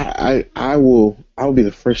 I will be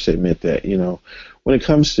the first to admit that, when it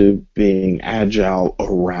comes to being agile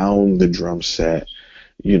around the drum set,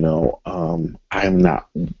 that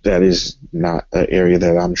is not an area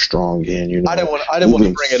that I'm strong in, I didn't want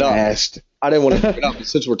to bring it up. I didn't want to bring it up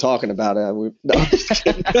since we're talking about it.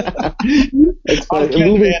 I'm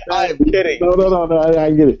kidding. No,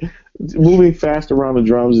 I get it. Moving fast around the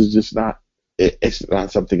drums is just not, it's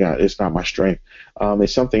not something, it's not my strength.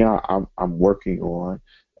 It's something I'm working on.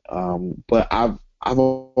 But I've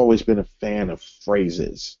always been a fan of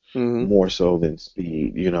phrases more so than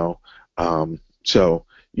speed,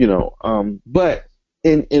 but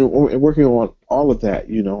in working on all of that,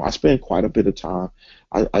 I spend quite a bit of time.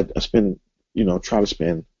 I spend, try to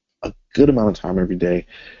spend a good amount of time every day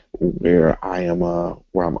where I am,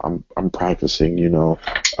 where I'm practicing,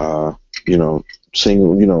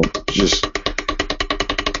 singing, just,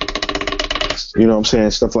 what I'm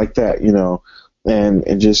saying, stuff like that,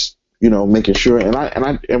 and just, making sure, and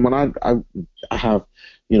when I have,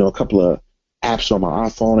 a couple of apps on my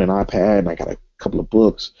iPhone and iPad, and I got a couple of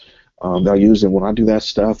books that I use, and when I do that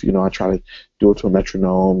stuff, I try to do it to a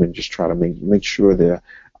metronome and just try to make sure that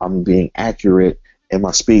I'm being accurate in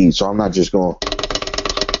my speed, so I'm not just going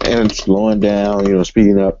and slowing down,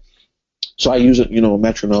 speeding up. So I use it, a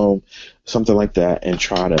metronome, something like that, and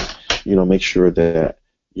try to, make sure that,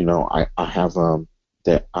 I have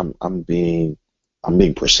that I'm being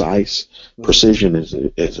precise. Precision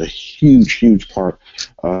is a huge part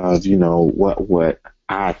of what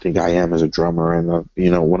I think I am as a drummer, and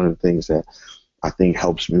one of the things that I think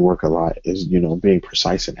helps me work a lot is being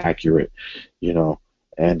precise and accurate, and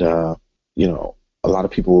a lot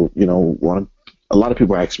of people a lot of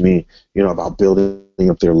people ask me about building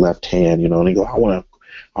up their left hand, and they go, I want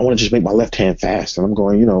to just make my left hand fast, and I'm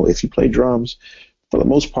going, if you play drums, for the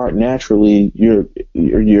most part, naturally, your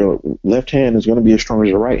left hand is going to be as strong as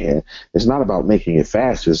your right hand. It's not about making it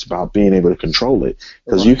fast. It's about being able to control it,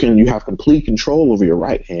 because you have complete control over your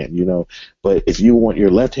right hand, But if you want your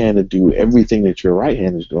left hand to do everything that your right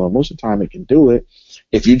hand is doing, most of the time it can do it.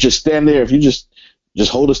 If you just stand there, if you just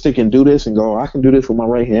hold a stick and do this and go, I can do this with my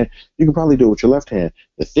right hand, you can probably do it with your left hand.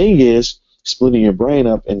 The thing is, splitting your brain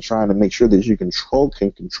up and trying to make sure that you can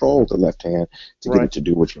control the left hand to get it to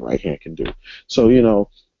do what your right hand can do. So,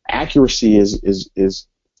 accuracy is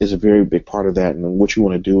a very big part of that. And what you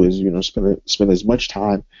want to do is, spend as much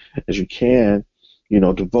time as you can,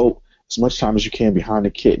 devote as much time as you can behind the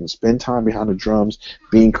kit and spend time behind the drums,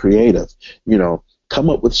 being creative, come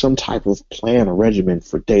up with some type of plan or regimen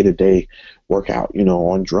for day-to-day workout,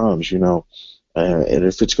 on drums, and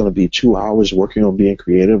if it's going to be 2 hours working on being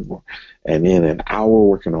creative, and then an hour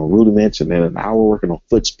working on rudiments, and then an hour working on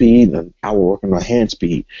foot speed, and an hour working on hand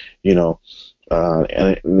speed, and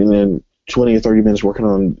then 20 or 30 minutes working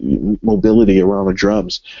on mobility around the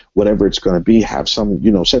drums, whatever it's going to be, have some,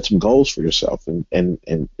 set some goals for yourself and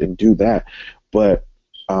do that. But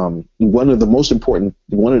one of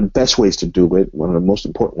the best ways to do it, one of the most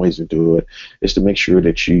important ways to do it, is to make sure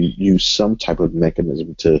that you use some type of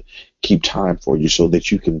mechanism to keep time for you, so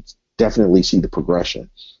that you can definitely see the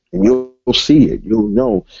progression. And you'll see it. You'll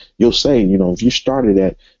know. You'll say, if you started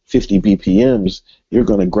at 50 BPMs, you're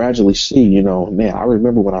going to gradually see, man, I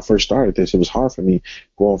remember when I first started this, it was hard for me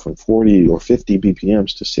going from 40 or 50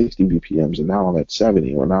 BPMs to 60 BPMs, and now I'm at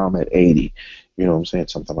 70, or now I'm at 80. You know what I'm saying?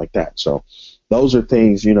 Something like that. So those are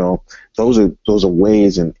things, those are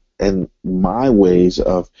ways, and my ways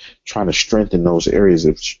of trying to strengthen those areas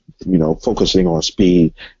of, focusing on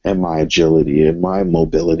speed and my agility and my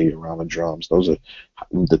mobility around the drums. Those are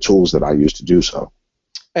the tools that I use to do so.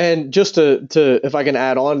 And just to if I can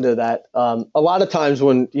add on to that, a lot of times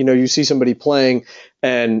when you see somebody playing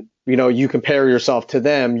and you compare yourself to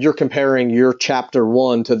them, you're comparing your chapter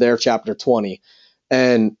 1 to their chapter 20,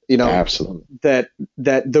 and Absolutely. that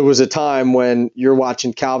there was a time when you're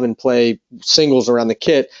watching Calvin play singles around the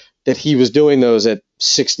kit that he was doing those at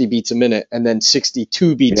 60 beats a minute and then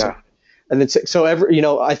 62 beats. Yeah. And then so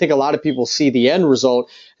I think a lot of people see the end result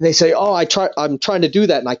and they say, "Oh, I'm trying to do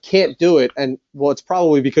that and I can't do it." And well, it's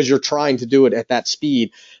probably because you're trying to do it at that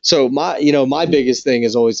speed. So my biggest thing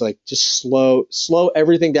is always like just slow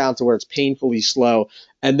everything down to where it's painfully slow,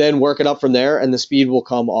 and then work it up from there, and the speed will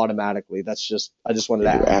come automatically. I just wanted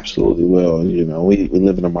to add. Absolutely will. We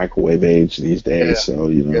live in a microwave age these days, yeah. So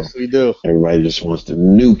yes, we do. Everybody just wants to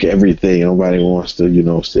nuke everything. Nobody wants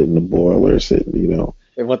to sit in the boiler,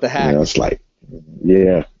 And what the heck? It's like,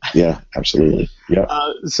 yeah, absolutely. Yeah.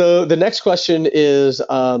 So the next question is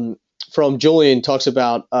from Julian. Talks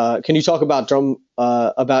about, can you talk about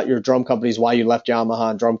about your drum companies, why you left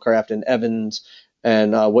Yamaha and Drumcraft and Evans,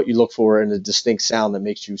 and what you look for in a distinct sound that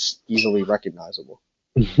makes you easily recognizable?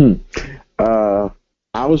 I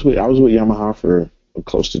was with Yamaha for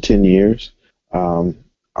close to 10 years. When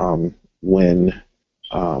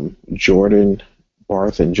Jordan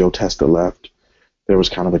Barth and Joe Testa left, there was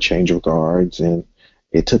kind of a change of guards, and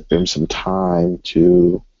it took them some time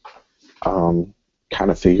to kind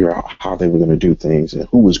of figure out how they were going to do things and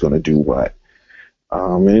who was going to do what.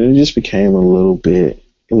 And it just became a little bit,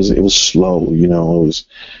 it was slow, it was,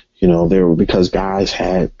 there were, because guys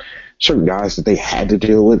had certain guys that they had to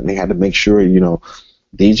deal with, and they had to make sure,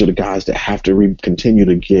 these are the guys that have to continue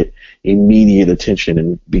to get immediate attention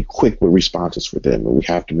and be quick with responses for them, and we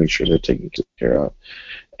have to make sure they're taken care of.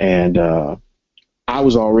 And I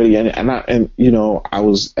was already, I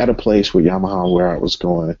was at a place with Yamaha where I was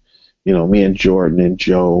going, me and Jordan and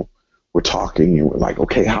Joe were talking, and we're like,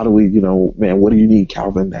 okay, how do we, man, what do you need,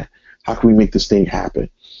 Calvin? How can we make this thing happen?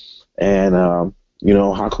 And, how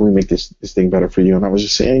can we make this thing better for you? And I was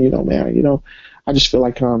just saying, man, I just feel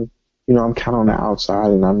like I'm kind of on the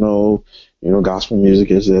outside, and I know, gospel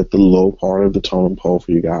music is at the low part of the totem pole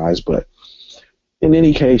for you guys, but in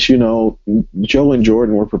any case, Joe and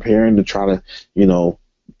Jordan were preparing to try to,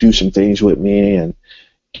 do some things with me and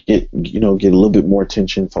get a little bit more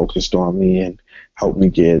attention focused on me and help me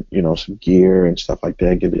get, some gear and stuff like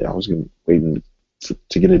that. I was waiting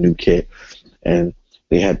to get a new kit, and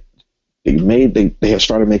they had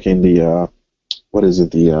started making the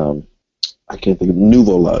I can't think of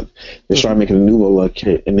Nuvo Lug. They started making a Nuvo Lug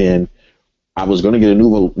kit, and then I was going to get a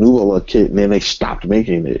Nuvo Lug kit, and then they stopped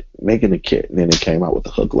making the kit, and then they came out with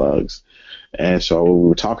the hook lugs. And so we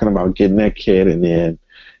were talking about getting that kit, and then,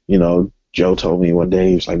 Joe told me one day,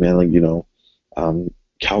 he was like, man,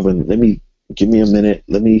 Calvin, give me a minute,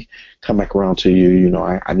 let me come back around to you.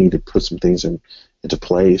 I need to put some things into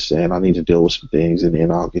place, and I need to deal with some things, and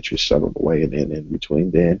then I'll get you settled away. And then in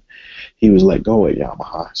between then, he was let go at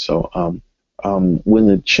Yamaha. So when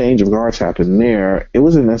the change of guards happened there, it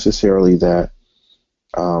wasn't necessarily that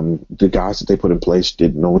the guys that they put in place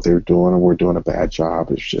didn't know what they were doing or were doing a bad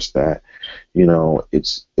job. It's just that, it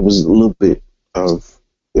was a little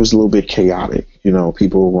bit chaotic.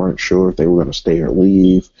 People weren't sure if they were going to stay or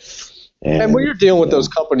leave. And when you're dealing with those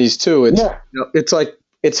companies too, it's like,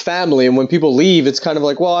 it's family. And when people leave, it's kind of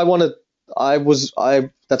like, well,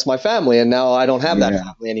 that's my family, and now I don't have that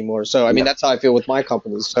family anymore. So, I mean, that's how I feel with my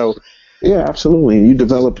companies. So, yeah, absolutely. You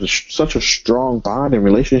develop such a strong bond and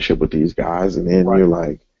relationship with these guys, and then you're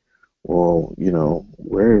like, well,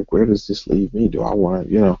 where does this leave me? Do I want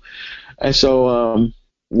to, And so,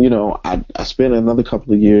 I spent another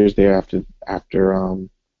couple of years there after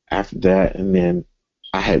that, and then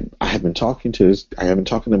I have been talking to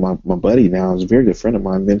my buddy now. He's a very good friend of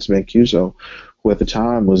mine, Vince Mancuso, who at the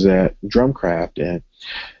time was at Drumcraft, and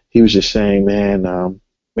he was just saying, man,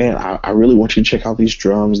 I really want you to check out these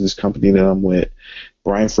drums, this company that I'm with.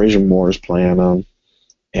 Brian Fraser Moore is playing them,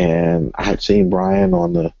 and I had seen Brian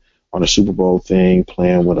on the Super Bowl thing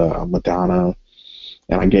playing with Madonna,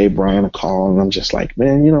 and I gave Brian a call, and I'm just like,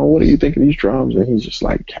 man, what do you think of these drums? And he's just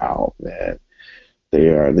like, Cal, man, they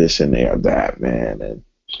are this and they are that, man. And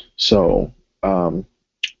so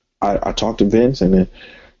I talked to Vince, and then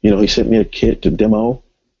he sent me a kit to demo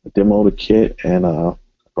the kit, and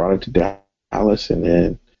brought it to Dallas, and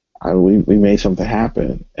then we made something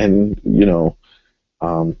happen, and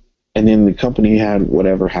um, and then the company had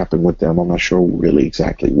whatever happened with them. I'm not sure really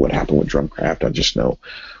exactly what happened with Drumcraft. I just know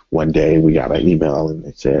one day we got an email and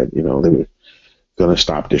they said, they were going to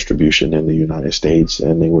stop distribution in the United States,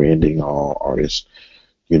 and they were ending all artist,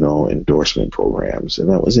 endorsement programs, and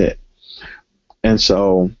that was it. And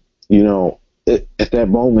so, at that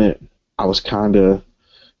moment, I was kind of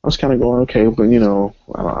going, okay, but I don't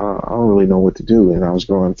really know what to do. And I was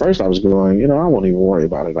going, I won't even worry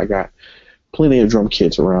about it. I got plenty of drum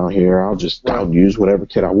kits around here. I'll use whatever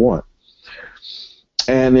kit I want.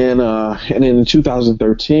 And then in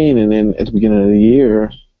 2013, and then at the beginning of the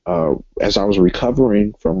year, as I was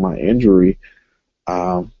recovering from my injury,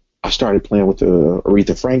 I started playing with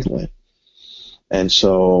Aretha Franklin. And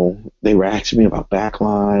so they were asking me about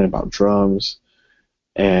backline, about drums.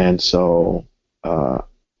 And so I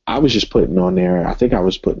was just putting on there, I think I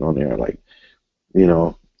was putting on there like,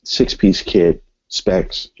 6-piece kit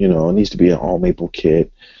specs. It needs to be an all maple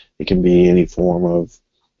kit. It can be any form of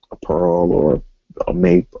a Pearl or a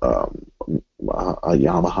Mape, a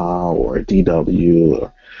Yamaha or a DW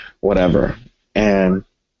or whatever. And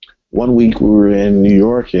one week we were in New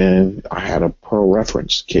York, and I had a Pearl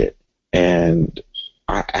reference kit, and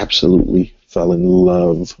I absolutely fell in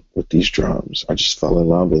love with these drums. I just fell in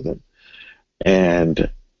love with them. And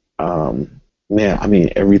man, I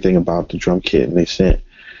mean, everything about the drum kit, and they sent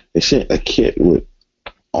a kit with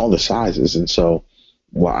all the sizes. And so,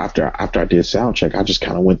 well, after I did sound check, I just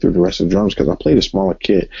kind of went through the rest of the drums, because I played a smaller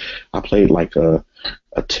kit. I played like a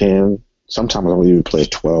 10. Sometimes I would even play a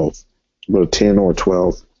 12, but a 10 or a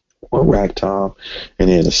 12 or a rag tom, and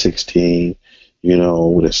then a 16,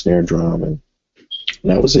 with a snare drum, and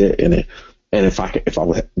that was it. And if I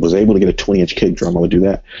was able to get a 20-inch kick drum, I would do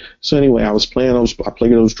that. So anyway, I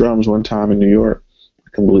played those drums one time in New York. I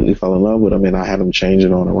completely fell in love with them, and I had them change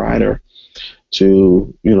it on a rider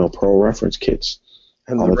to Pearl reference kits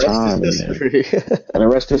all the time. And the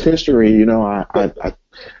rest is history.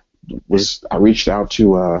 I reached out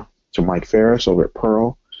to Mike Ferris over at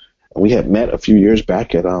Pearl. We had met a few years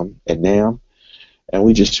back at NAMM, and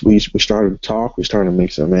we started to talk. We started to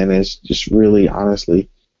mix them, and it's just really, honestly,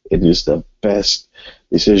 it is the best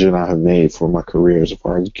decision I have made for my career as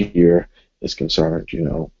far as gear is concerned.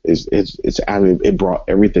 It brought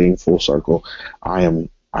everything full circle. I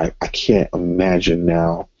can't imagine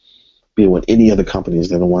now being with any other companies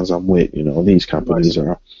than the ones I'm with. These companies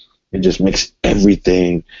it just makes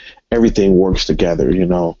everything works together.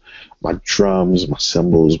 My drums, my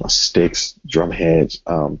cymbals, my sticks, drum heads.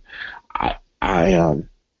 I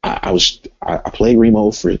played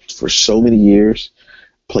Remo for so many years,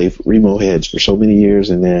 played Remo heads for so many years,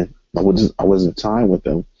 and then I wasn't signed with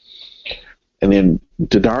them. And then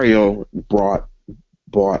D'Addario bought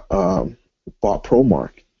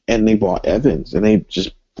ProMark, and they bought Evans, and they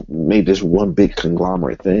just made this one big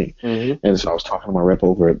conglomerate thing. Mm-hmm. And so I was talking to my rep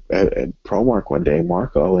over at ProMark one day,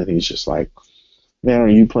 Marco, and he's just like, man, are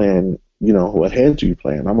you playing, what heads are you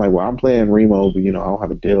playing? I'm like, well, I'm playing Remo, but, I don't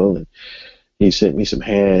have a deal. And he sent me some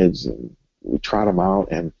heads, and we tried them out,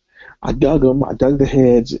 and I dug them. I dug the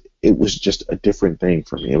heads. It was just a different thing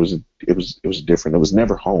for me. It was different. It was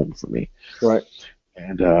never home for me. Right.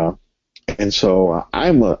 And so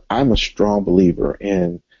I'm a strong believer,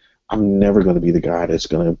 and I'm never going to be the guy that's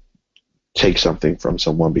going to take something from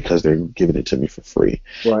someone because they're giving it to me for free.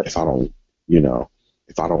 Right. If I don't want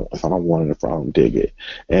it, if I don't dig it.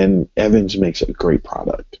 And Evans makes a great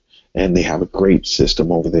product, and they have a great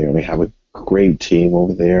system over there, and they have a great team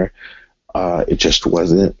over there. It just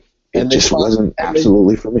wasn't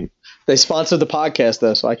absolutely for me. They sponsored the podcast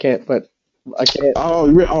though, so I can't.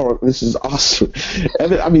 Oh, this is awesome.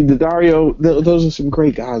 I mean, D'Addario, those are some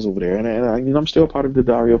great guys over there, and I'm still part of the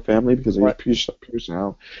D'Addario family because of Pure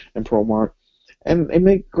Sound and ProMark, and they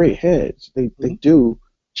make great heads. They do.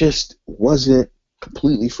 Just wasn't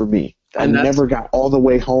completely for me. I never got all the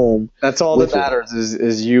way home. That's all that matters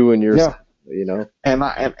is you and your, And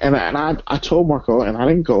I told Marco, and I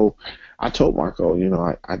didn't go. I told Marco,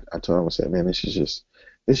 I told him, I said, man, this is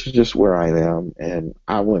just where I am, and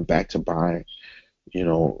I went back to buying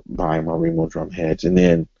my Remo drum heads, and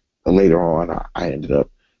then later on, I ended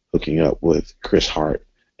up hooking up with Chris Hart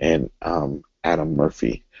and Adam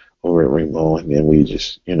Murphy over at Remo, and then we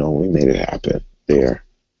just we made it happen there.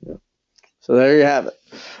 So there you have it.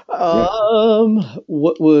 All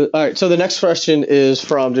right. So the next question is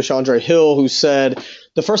from Deshandre Hill, who said,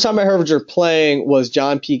 the first time I heard your playing was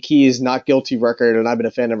John P. Key's Not Guilty record, and I've been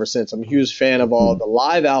a fan ever since. I'm a huge fan of all the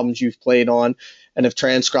live albums you've played on and have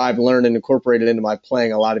transcribed, learned, and incorporated into my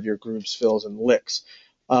playing a lot of your grooves, fills, and licks.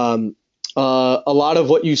 A lot of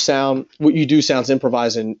what you do sounds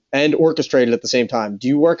improvised and orchestrated at the same time. Do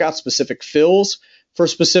you work out specific fills for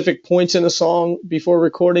specific points in a song before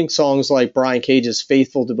recording? Songs like Brian Cage's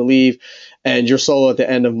Faithful to Believe and your solo at the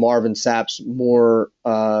end of Marvin Sapp's More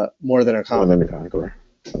Than a Conqueror.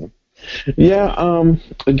 Yeah.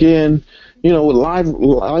 Again, with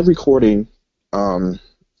live recording,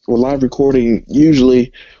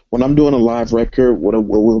 usually when I'm doing a live record, what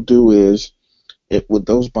we'll do is, with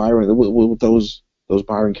those Byron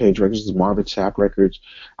Cage records, the Marvin Sapp records,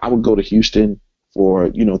 I would go to Houston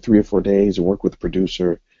for 3 or 4 days and work with the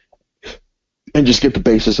producer and just get the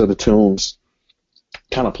basis of the tunes,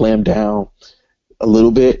 kind of play them down a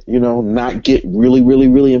little bit, not get really, really,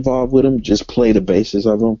 really involved with them, just play the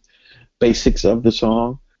basics of the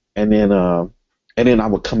song, and then I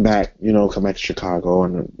would come back to Chicago,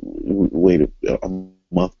 and wait a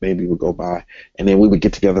month maybe would go by, and then we would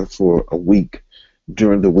get together for a week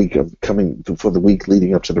during the week for the week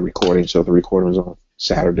leading up to the recording. So if the recording was on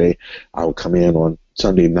Saturday, I would come in on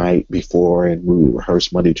Sunday night before, and we would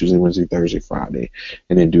rehearse Monday, Tuesday, Wednesday, Thursday, Friday,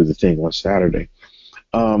 and then do the thing on Saturday.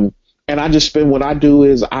 And I just spend, what I do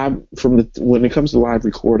is when it comes to live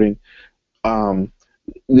recording,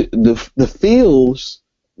 the feels,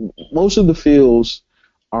 most of the feels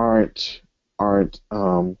are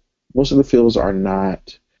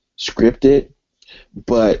not scripted,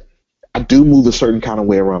 but I do move a certain kind of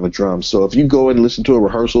way around the drums. So if you go and listen to a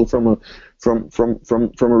rehearsal from a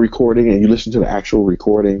recording, and you listen to the actual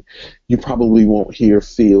recording, you probably won't hear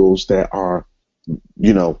feels that are,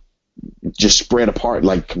 just spread apart,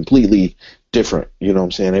 like completely different. You know what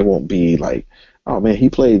I'm saying? They won't be like, oh man, he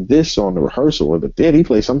played this on the rehearsal, but then he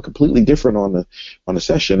played something completely different on the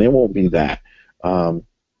session. It won't be that. 9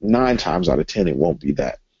 times out of 10, it won't be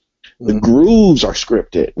that. The grooves are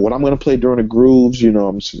scripted. What I'm going to play during the grooves,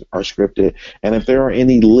 are scripted. And if there are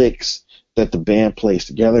any licks that the band plays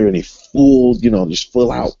together, any full, just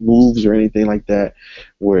full out moves or anything like that,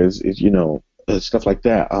 whereas, stuff like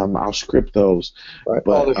that, I'll script those. Right.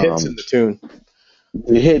 But all the hits in the tune.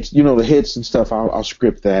 The hits, the hits and stuff, I'll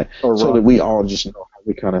script that so that we all just know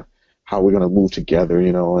how we're going to move together,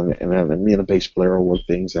 and then me and the bass player will work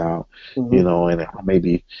things out, and I may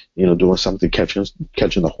be, doing something, catching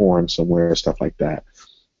the horn somewhere and stuff like that,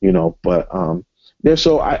 but, yeah,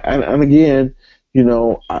 so and again,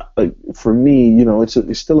 for me,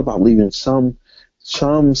 it's still about leaving some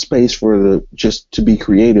space for just to be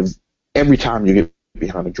creative every time you get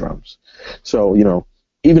behind the drums. So,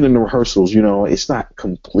 even in the rehearsals, it's not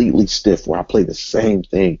completely stiff where I play the same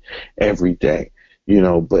thing every day.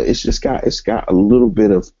 But it's got a little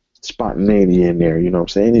bit of spontaneity in there, what I'm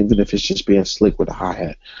saying? Even if it's just being slick with the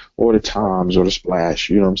hi-hat or the toms or the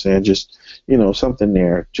splash, what I'm saying? Just, something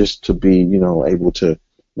there just to be, able to,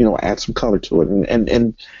 add some color to it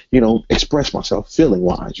and express myself feeling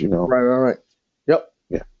wise, Right. Yep.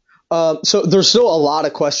 Yeah. So there's still a lot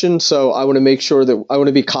of questions, so I want to make sure that I want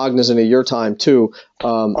to be cognizant of your time too.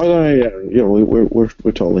 Yeah, we're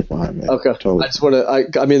totally fine, man. Okay. Totally. I just want to.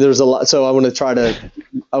 I mean, there's a lot, so I want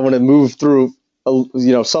to move through,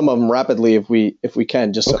 some of them rapidly if we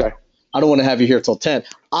can. Just okay. So I don't want to have you here till 10.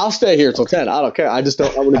 I'll stay here till 10. I don't care. I just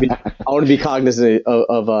don't. I want to be cognizant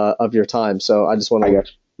of your time. So I just want to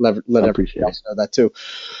let everybody else know that too.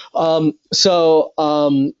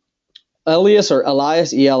 Elias,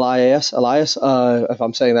 Elias, if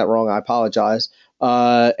I'm saying that wrong, I apologize,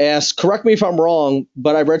 asks, correct me if I'm wrong,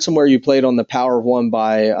 but I read somewhere you played on The Power of One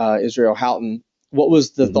by Israel Houghton. What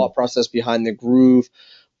was the thought process behind the groove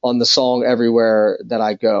on the song Everywhere That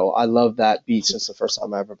I Go? I love that beat since the first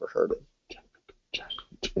time I've ever heard it.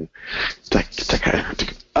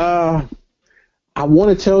 I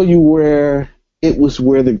want to tell you where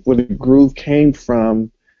the groove came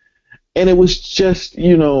from. And it was just,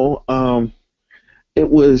 it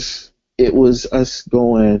was us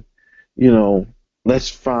going, let's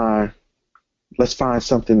find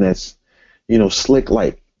something that's, slick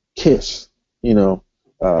like Kiss,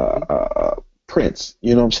 Prince,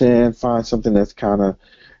 you know what I'm saying? Find something that's kind of,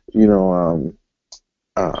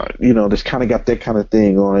 that's kind of got that kind of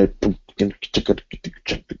thing on it,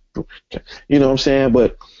 you know what I'm saying?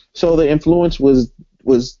 But so the influence was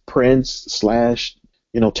Prince /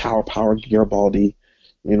 Tower Power Garibaldi,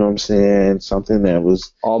 you know what I'm saying? Something that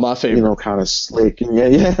was all my favorite, kind of slick.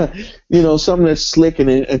 Yeah. Something that's slick and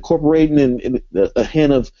incorporating in a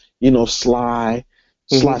hint of, Sly,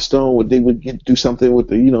 Sly Stone they would do something with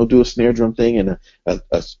the, do a snare drum thing and a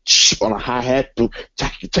on a hi hat, you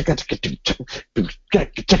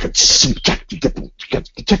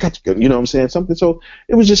know what I'm saying? Something. So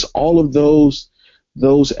it was just all of those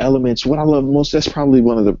elements. What I love most, that's probably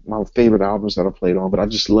one of my favorite albums that I played on. But I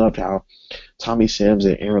just loved how Tommy Sims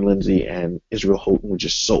and Aaron Lindsey and Israel Houghton were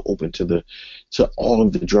just so open to all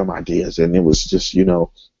of the drum ideas, and it was just, it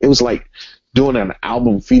was like doing an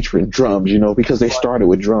album featuring drums, because they started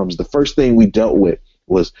with drums. The first thing we dealt with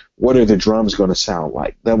was, what are the drums going to sound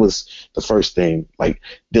like? That was the first thing, like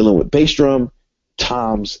dealing with bass drum,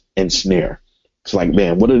 toms, and snare. It's like,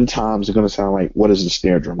 man, what are the toms going to sound like? What is the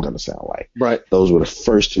snare drum going to sound like? Right. Those were the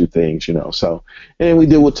first two things, So, and then we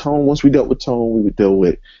deal with tone. Once we dealt with tone, we would deal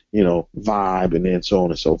with, vibe, and then so on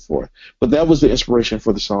and so forth. But that was the inspiration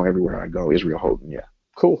for the song Everywhere I Go, Israel Houghton, yeah.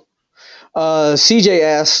 Cool. CJ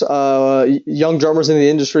asks, young drummers in the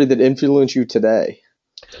industry that influence you today.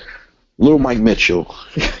 Little Mike Mitchell.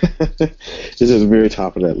 This is the very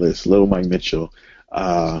top of that list. Little Mike Mitchell,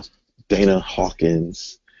 Dana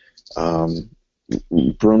Hawkins, Ronald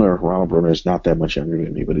Bruner is not that much younger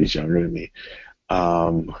than me, but he's younger than me.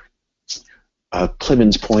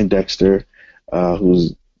 Clemens Poindexter,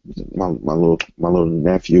 who's my little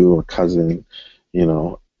nephew or cousin,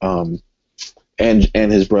 and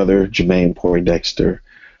his brother Jermaine Poindexter.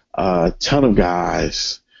 Ton of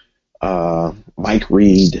guys. Mike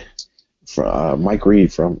Reed from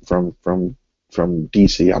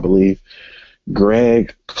DC, I believe.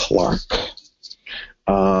 Greg Clark.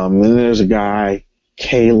 And then there's a guy,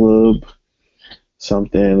 Caleb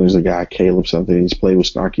something. There's a guy, Caleb something. He's played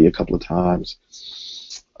with Snarky a couple of times.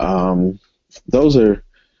 Those are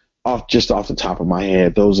off the top of my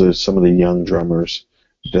head. Those are some of the young drummers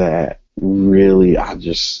that really, I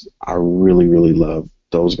really, really love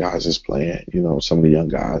those guys is playing, some of the young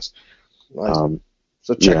guys. Nice.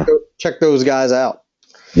 So check those guys out.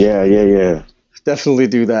 Yeah. Definitely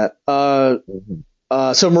do that.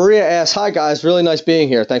 So Maria asks, hi guys, really nice being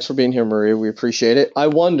here. Thanks for being here, Maria. We appreciate it. I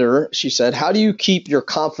wonder, she said, how do you keep your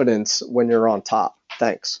confidence when you're on top?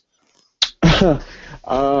 Thanks.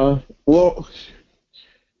 Well,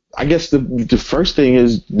 I guess the first thing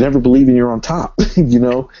is never believing you're on top,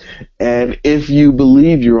 and if you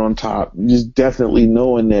believe you're on top, just definitely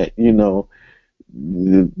knowing that,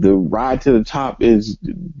 the ride to the top is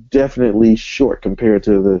definitely short compared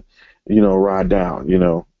to the, ride down,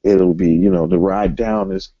 it'll be, the ride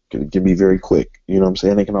down can be very quick, what I'm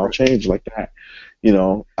saying? It can all change like that. I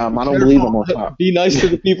don't believe I'm on top. Be nice to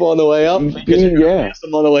the people on the way up because you're going to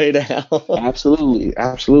them on the way down. Absolutely.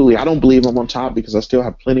 I don't believe I'm on top because I still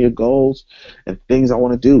have plenty of goals and things I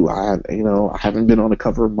want to do. I haven't been on the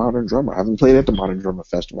cover of Modern Drummer. I haven't played at the Modern Drummer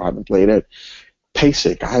Festival. I haven't played at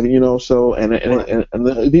PASIC. I haven't, so,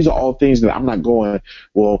 and these are all things that I'm not going,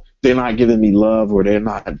 well, they're not giving me love or they're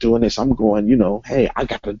not doing this. I'm going, hey, I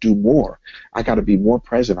got to do more. I got to be more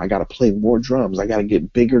present. I got to play more drums. I got to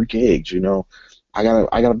get bigger gigs, I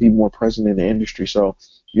gotta be more present in the industry. So,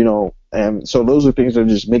 and so those are things that are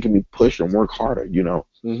just making me push and work harder,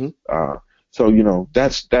 Mm-hmm. So,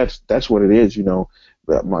 that's what it is,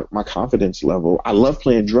 my confidence level. I love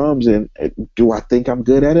playing drums, and do I think I'm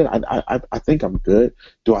good at it? I think I'm good.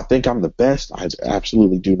 Do I think I'm the best? I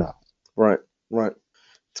absolutely do not. Right.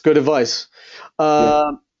 It's good advice.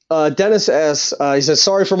 Dennis asks, he says,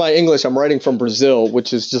 sorry for my English. I'm writing from Brazil,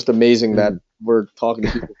 which is just amazing that we're talking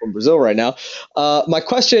to people from Brazil right now. My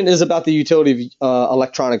question is about the utility of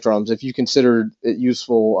electronic drums. If you consider it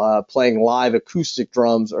useful playing live acoustic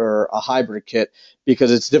drums or a hybrid kit,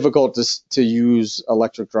 because it's difficult to use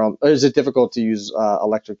electric drum. Or is it difficult to use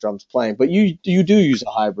electric drums playing? But you do use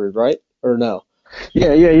a hybrid, right? Or no?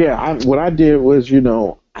 Yeah. What I did was,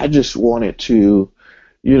 I just wanted to,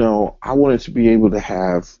 I wanted to be able to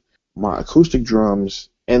have my acoustic drums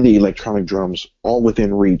and the electronic drums all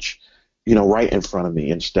within reach, right in front of me,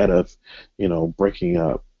 instead of, breaking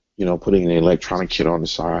up, putting an electronic kit on the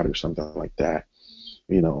side or something like that,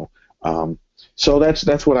 So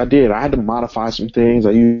that's what I did. I had to modify some things.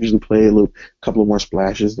 I usually play a couple of more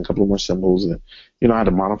splashes and a couple of more cymbals, and I had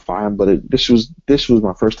to modify them. But this was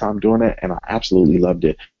my first time doing it, and I absolutely loved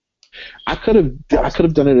it. I could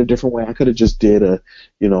have done it a different way. I could have just did a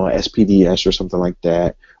SPDS or something like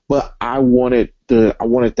that. But I wanted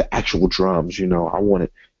the actual drums. I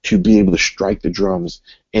wanted to be able to strike the drums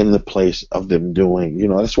in the place of them doing.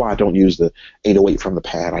 That's why I don't use the 808 from the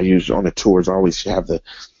pad. I use on the tours. I always have the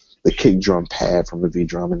kick drum pad from the V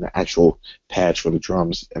drum and the actual pads for the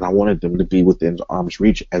drums, and I wanted them to be within arm's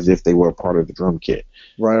reach as if they were a part of the drum kit.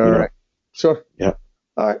 Right. Sure. Yep.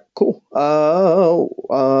 All right, cool. Where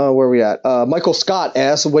are we at? Michael Scott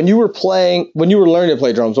asks, when you were learning to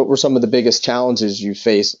play drums, what were some of the biggest challenges you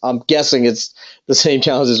faced? I'm guessing it's the same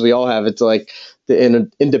challenges we all have. It's like the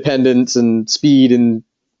independence and speed and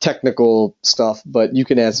technical stuff, but you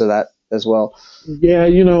can answer that as well. Yeah,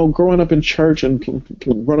 growing up in church, I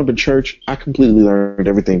completely learned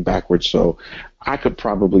everything backwards. So I could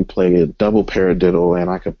probably play a double paradiddle, and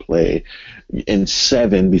I could play in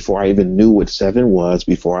seven before I even knew what seven was,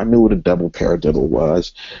 before I knew what a double paradiddle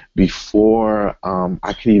was, before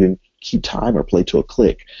I could even keep time or play to a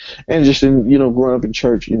click. And just growing up in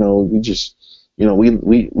church, we just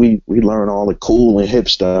we learn all the cool and hip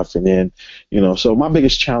stuff, and then so my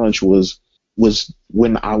biggest challenge was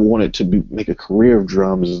when I wanted to make a career of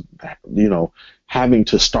drums, having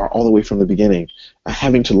to start all the way from the beginning,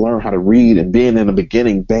 having to learn how to read, and being in a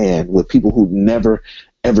beginning band with people who never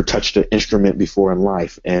ever touched an instrument before in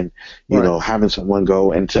life, and having someone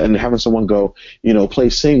go play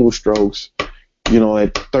single strokes, at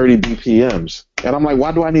 30 BPMs, and I'm like,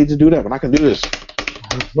 why do I need to do that when I can do this?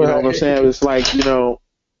 You know what I'm saying? It's like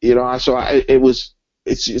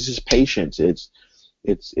it's just patience.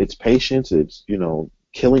 It's patience. It's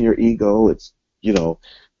killing your ego. It's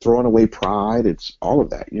throwing away pride. It's all of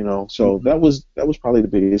that. So that was probably the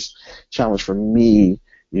biggest challenge for me.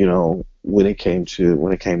 When it came to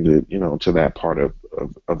to that part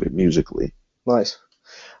of it musically. Nice.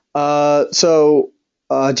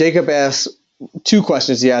 Jacob asked two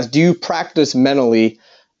questions. He asked, do you practice mentally,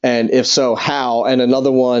 and if so, how? And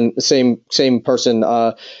another one, same person.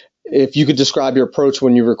 If you could describe your approach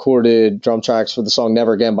when you recorded drum tracks for the song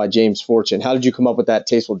Never Again by James Fortune. How did you come up with that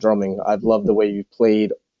tasteful drumming? I've loved the way you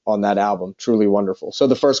played on that album. Truly wonderful. So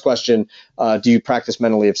the first question, do you practice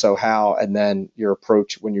mentally? If so, how? And then your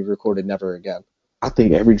approach when you recorded Never Again. I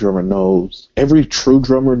think every true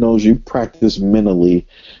drummer knows you practice mentally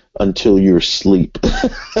until you're asleep.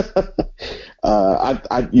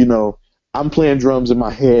 I'm playing drums in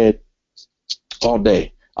my head all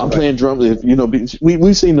day. I'm playing drums.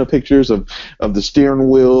 We've seen the pictures of the steering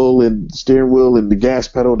wheel and the gas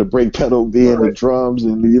pedal, the brake pedal being the drums,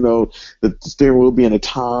 and the steering wheel being the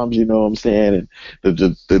toms. You know what I'm saying? And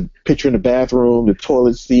the picture in the bathroom, the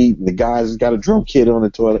toilet seat, and the guy's got a drum kit on the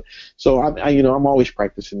toilet. So I'm always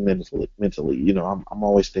practicing mentally. I'm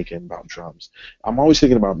always thinking about drums. I'm always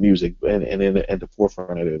thinking about music, and at the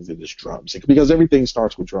forefront of it is drums, because everything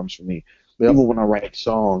starts with drums for me. Yep. Even when I write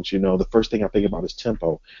songs, the first thing I think about is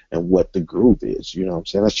tempo and what the groove is. You know what I'm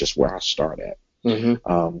saying? That's just where I start at.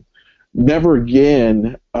 Mm-hmm. Never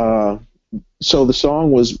Again. So the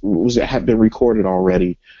song had been recorded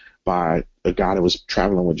already by a guy that was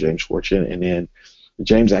traveling with James Fortune, and then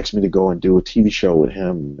James asked me to go and do a TV show with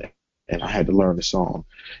him, and I had to learn the song.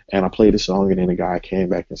 And I played the song, and then the guy came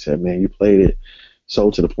back and said, "Man, you played it so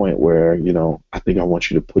to the point where I think I want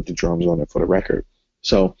you to put the drums on it for the record."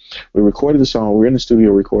 So we recorded the song. We were in the studio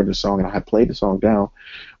recording the song, and I had played the song down.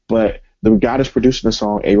 But the guy that's producing the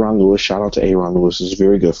song, Aaron Lewis, shout out to Aaron Lewis, is a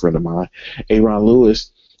very good friend of mine. Aaron Lewis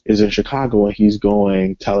is in Chicago, and he's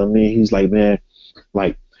telling me, he's like, man,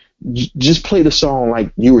 like, just play the song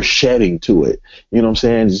like you were shedding to it. You know what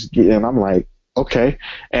I'm saying? And I'm like, okay.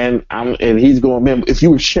 And he's going, man, if you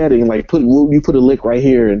were shedding, like, put a lick right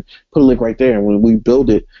here and put a lick right there. And when we build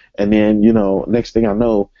it, and then, next thing I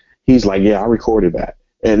know, he's like, yeah, I recorded that.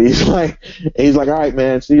 And he's like, all right,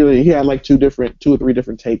 man. So he had like two or three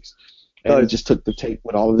different takes, and he just took the tape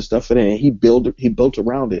with all of the stuff in it, and he built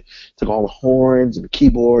around it. Took all the horns and the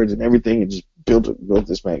keyboards and everything, and just built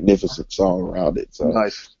this magnificent song around it. So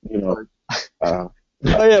nice. Oh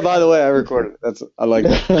yeah, by the way, I recorded it. I like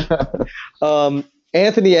that.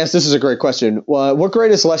 Anthony asked, this is a great question. What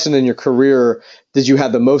greatest lesson in your career did you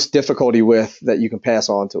have the most difficulty with that you can pass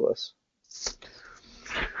on to us?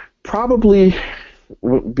 Probably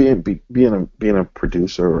being a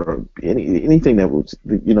producer, or anything that was,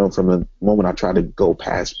 from the moment I tried to go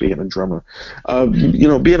past being a drummer,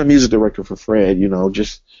 being a music director for Fred,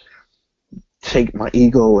 just take my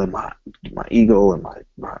ego and my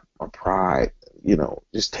pride,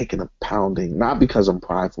 just taking a pounding, not because I'm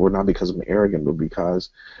prideful, not because I'm arrogant, but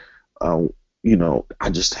because I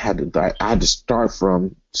just had to start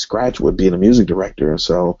from scratch with being a music director. And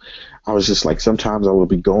so I was just like, sometimes I would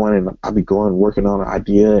be going working on an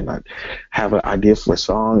idea, and I'd have an idea for a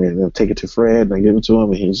song, and then take it to Fred and I give it to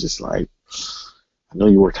him, and he's just like, I know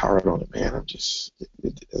you worked hard on it, man.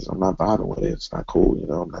 I'm not vibing with it. It's not cool.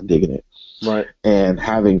 I'm not digging it. Right. And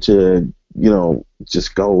having to,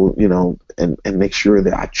 just go, and make sure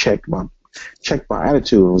that I checked my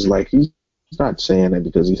attitude. It was like, he's not saying that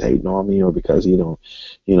because he's hating on me, or because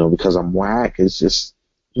because I'm whack. It's just,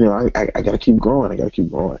 you know, I got to keep growing. I got to keep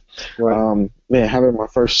growing. Right. Man, having my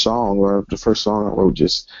first song, or the first song I wrote,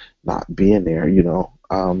 just not being there, you know,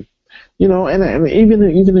 and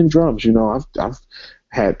even in drums, you know, I've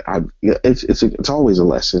had it's always a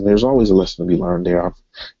lesson. There's always a lesson to be learned there.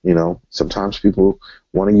 You know, sometimes people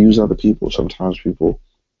want to use other people. Sometimes people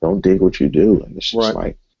don't dig what you do, and it's just Right.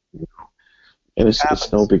 like, and it's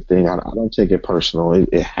no Happens. big thing. I don't take it personal.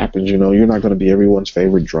 It happens. You know, you're not going to be everyone's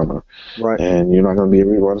favorite drummer, Right. and you're not going to be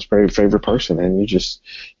everyone's favorite person, and you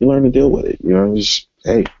learn to deal with it. You know, just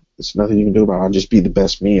hey, there's nothing you can do about it. I'll just be the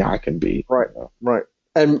best me I can be. Right. You know? Right.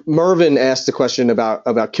 And Mervin asked the question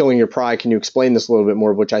about killing your pride. Can you explain this a little bit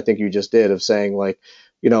more? Which I think you just did, of saying like,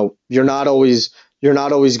 you're not always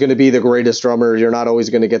going to be the greatest drummer. You're not always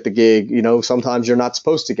going to get the gig. You know, sometimes you're not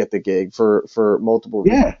supposed to get the gig for multiple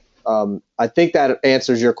reasons. Yeah, I think that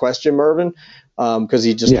answers your question, Mervin, because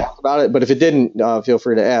he just yeah. talked about it. But if it didn't, feel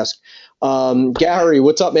free to ask. Gary,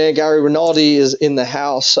 what's up, man? Gary Rinaldi is in the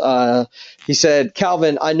house. He said,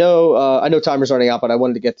 Calvin, I know timer's running out, but I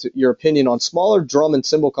wanted to get to your opinion on smaller drum and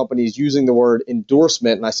cymbal companies using the word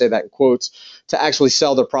endorsement, and I say that in quotes, to actually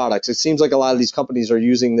sell their products. It seems like a lot of these companies are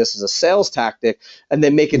using this as a sales tactic, and they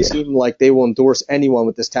make it Yeah. seem like they will endorse anyone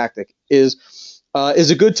with this tactic. Is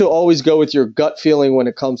it good to always go with your gut feeling when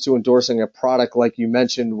it comes to endorsing a product, like you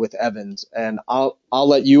mentioned with Evans? And I'll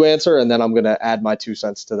let you answer, and then I'm going to add my 2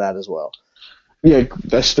 cents to that as well. Yeah,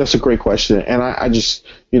 that's a great question, and I just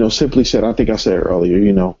simply said, I think I said it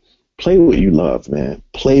earlier, play what you love, man.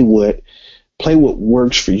 Play what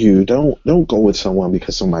works for you. Don't go with someone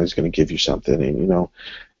because somebody's going to give you something, and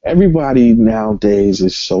everybody nowadays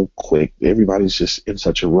is so quick. Everybody's just in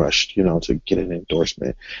such a rush, to get an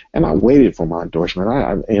endorsement. And I waited for my endorsement.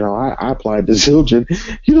 I applied to Zildjian,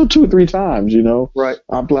 2 or 3 times. Right.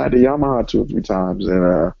 I applied to Yamaha 2 or 3 times,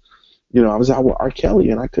 and I was out with R. Kelly,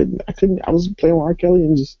 and I couldn't. I was playing with R. Kelly,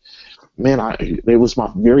 and just, man, it was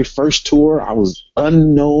my very first tour. I was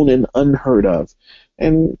unknown and unheard of,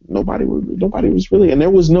 and nobody was really. And there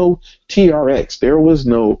was no TRX. There was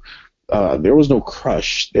no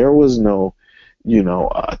Crush. There was no,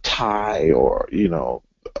 Thai, or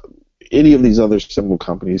any of these other cymbal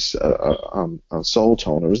companies, Soul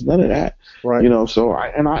Toners. None of that. Right. So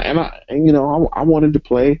I wanted to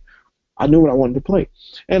play. I knew what I wanted to play,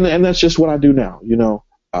 and that's just what I do now.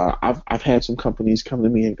 I've had some companies come to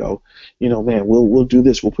me and go, man, we'll do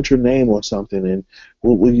this. We'll put your name on something, and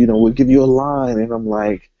we'll give you a line. And I'm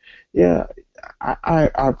like, yeah,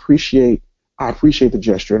 I appreciate the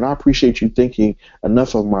gesture, and I appreciate you thinking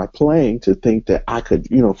enough of my playing to think that I could,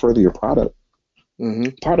 further your product.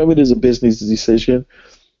 Mm-hmm. Part of it is a business decision,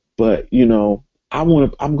 but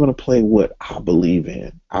I'm gonna play what I believe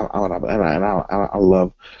in. I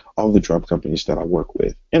love all the drum companies that I work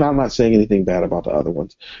with, and I'm not saying anything bad about the other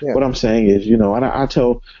ones. Yeah. What I'm saying is, and I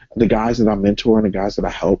tell the guys that I mentor and the guys that I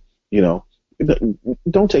help,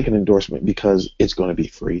 don't take an endorsement because it's going to be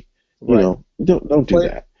free. Right. Don't do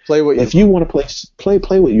that. Play what you If you want to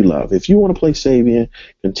play what you love. If you want to play Sabian,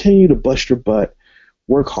 continue to bust your butt,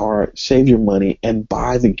 work hard, save your money, and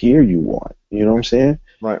buy the gear you want. You know what I'm saying?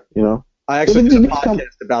 Right. I actually did a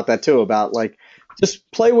podcast about that too, about like,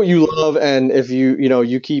 just play what you love, and if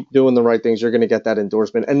you keep doing the right things, you're going to get that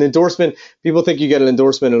endorsement. And endorsement, people think you get an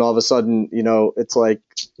endorsement, and all of a sudden, it's like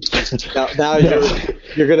now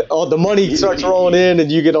you're gonna the money starts rolling in,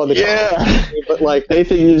 and you get on the but like they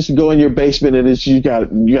think you just go in your basement and you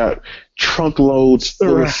got trunk loads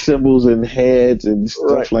full of cymbals and heads and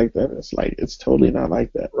stuff like that. It's like, it's totally not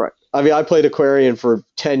like that. Right. I mean, I played Aquarian for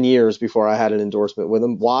 10 years before I had an endorsement with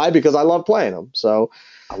them. Why? Because I love playing them. So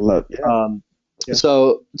I love it. Yeah.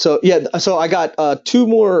 So I got two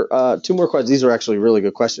more questions. These are actually really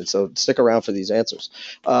good questions, so stick around for these answers.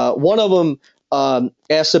 One of them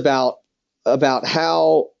asks about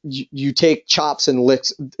how you take chops and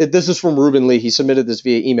licks. This is from Ruben Lee. He submitted this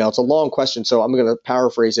via email. It's a long question, so I'm going to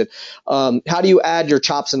paraphrase it. How do you add your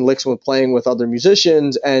chops and licks when playing with other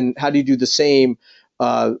musicians, and how do you do the same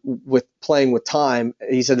with playing with time?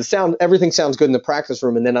 He said everything sounds good in the practice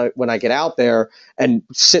room, and then when I get out there and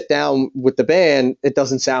sit down with the band, it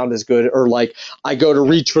doesn't sound as good, or like I go to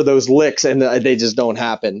reach for those licks and they just don't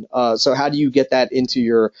happen. So how do you get that into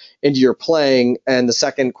your playing? And the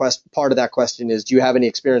second part of that question is, do you have any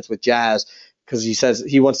experience with jazz? Because he says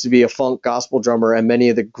he wants to be a funk gospel drummer, and many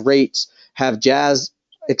of the greats have jazz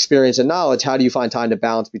experience and knowledge. How do you find time to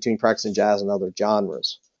balance between practicing jazz and other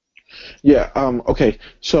genres? Yeah. Okay.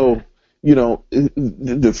 So,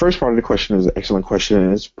 the first part of the question is an excellent question,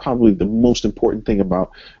 and it's probably the most important thing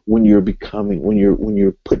about when you're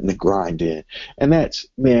putting the grind in. And that's,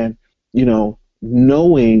 man,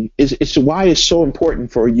 knowing it's why it's so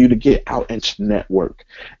important for you to get out and to network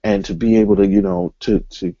and to be able to,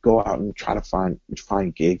 to go out and try to find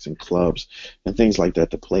gigs and clubs and things like that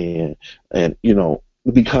to play in. And,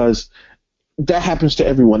 because that happens to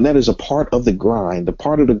everyone. That is a part of the grind. The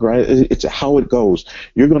part of the grind, it's how it goes.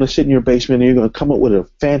 You're going to sit in your basement and you're going to come up with a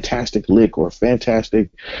fantastic lick or a fantastic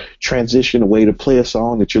transition, a way to play a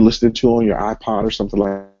song that you're listening to on your iPod or something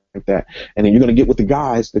like that. And then you're going to get with the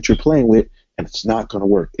guys that you're playing with, and it's not going to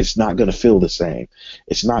work. It's not going to feel the same.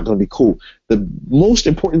 It's not going to be cool. The most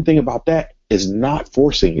important thing about that is not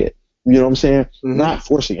forcing it. You know what I'm saying? Mm-hmm. Not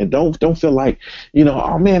forcing it. Don't feel like,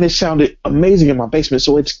 oh man, it sounded amazing in my basement,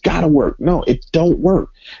 so it's gotta work. No, it don't work.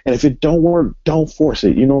 And if it don't work, don't force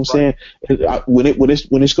it. You know what I'm saying?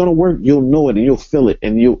 When it's gonna work, you'll know it and you'll feel it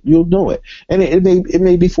and you'll know it. And it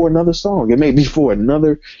may be for another song. It may be for a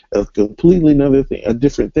completely another thing, a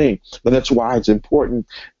different thing. But that's why it's important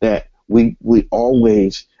that we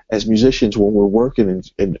always, as musicians, when we're working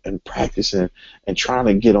and practicing and trying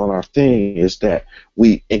to get on our thing, is that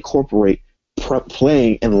we incorporate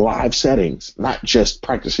playing in live settings, not just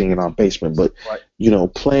practicing in our basement, but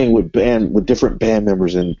playing with different band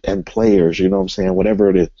members and players. You know what I'm saying?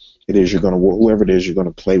 Whatever it is you're gonna, whoever it is you're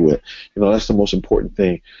gonna play with. That's the most important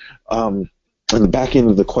thing. On the back end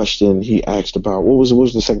of the question, he asked about what was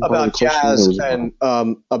the second part of the question? About jazz and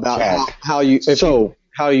about jazz.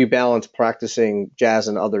 How you balance practicing jazz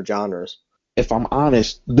and other genres? If I'm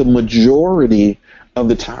honest, the majority of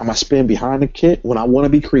the time I spend behind the kit, when I want to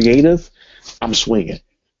be creative, I'm swinging.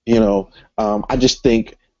 I just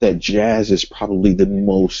think that jazz is probably the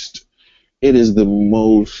most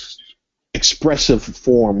expressive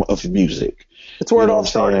form of music. It's where it all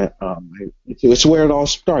started. It's where it all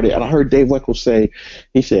started. And I heard Dave Weckl say,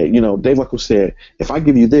 Dave Weckl said, if I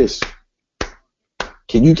give you this,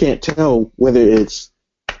 you can't tell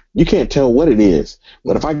you can't tell what it is.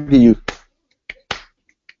 But if I give you,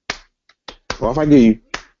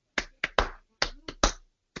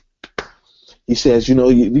 he says, you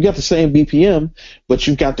got the same BPM, but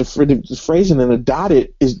you've got the phrasing, and the dot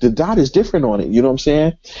is different on it. You know what I'm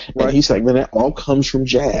saying? Right. And he's like, man, that all comes from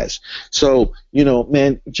jazz. So,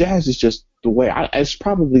 man, jazz is just the way it's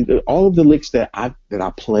probably all of the licks that I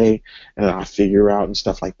play and I figure out and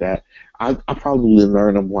stuff like that. I probably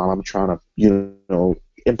learn them while I'm trying to,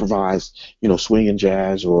 improvise, swinging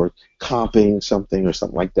jazz or comping something or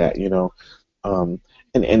something like that, and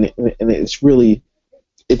it's really,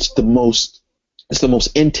 it's the most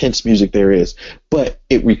intense music there is, but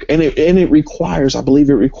it requires, I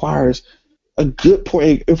believe it requires a good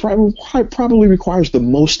point. It probably requires the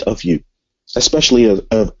most of you, especially as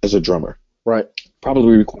a drummer. Right.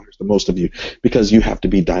 Probably requires the most of you, because you have to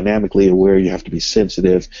be dynamically aware, you have to be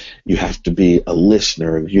sensitive, you have to be a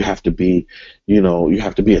listener, you have to be, you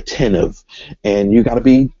have to be attentive, and you got to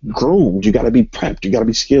be groomed, you got to be prepped, you got to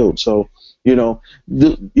be skilled. So, when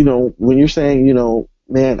you're saying,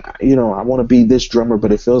 man, I want to be this drummer,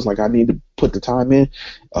 but it feels like I need to put the time in.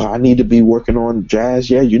 I need to be working on jazz.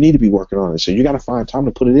 Yeah, you need to be working on it. So you got to find time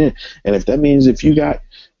to put it in. And if that means if you got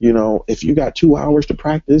 2 hours to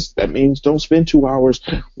practice, that means don't spend 2 hours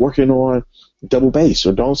working on double bass,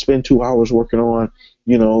 or don't spend 2 hours working on,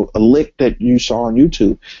 a lick that you saw on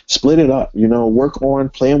YouTube. Split it up, work on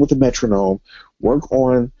playing with the metronome, work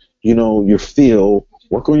on, your feel,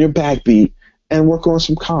 work on your backbeat, and work on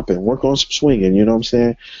some comping, work on some swinging. You know what I'm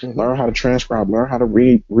saying? Mm-hmm. Learn how to transcribe, learn how to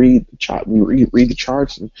read the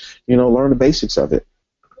charts, and learn the basics of it.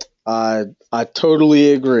 I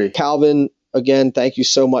totally agree, Calvin. Again, thank you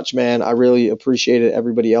so much, man. I really appreciate it.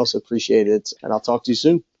 Everybody else appreciate it, and I'll talk to you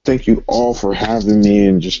soon. Thank you all for having me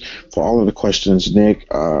and just for all of the questions, Nick.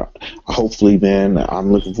 Hopefully, man,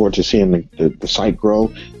 I'm looking forward to seeing the site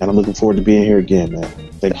grow, and I'm looking forward to being here again, man.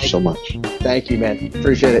 Thank you so much. Thank you, man.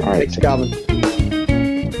 Appreciate it. All right, thanks, Calvin.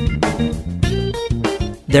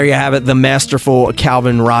 There you have it, the masterful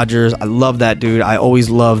Calvin Rogers. I love that dude. I always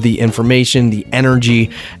love the information, the energy,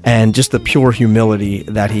 and just the pure humility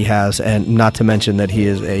that he has, and not to mention that he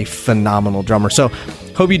is a phenomenal drummer. So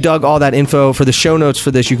hope you dug all that info. For the show notes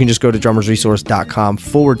for this, you can just go to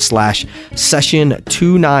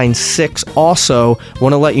drummersresource.com/session296. Also,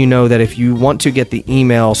 want to let you know that if you want to get the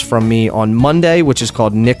emails from me on Monday, which is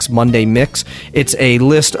called Nick's Monday Mix, it's a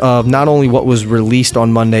list of not only what was released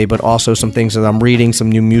on Monday, but also some things that I'm reading, some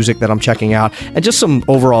new music that I'm checking out, and just some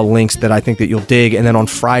overall links that I think that you'll dig. And then on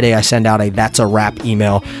Friday, I send out a That's a Wrap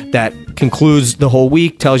email that concludes the whole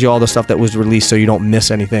week, tells you all the stuff that was released so you don't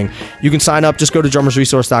miss anything. You can sign up, just go to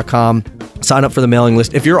drummersresource.com. Sign up for the mailing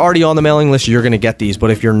list. If you're already on the mailing list, you're going to get these.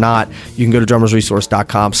 But if you're not, you can go to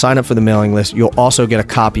drummersresource.com, sign up for the mailing list. You'll also get a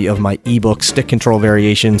copy of my ebook, Stick Control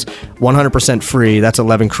Variations, 100% free. That's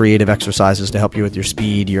 11 creative exercises to help you with your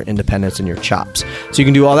speed, your independence, and your chops. So you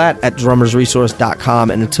can do all that at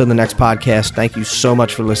drummersresource.com. And until the next podcast, thank you so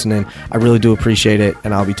much for listening. I really do appreciate it,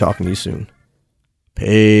 and I'll be talking to you soon.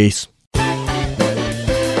 Peace.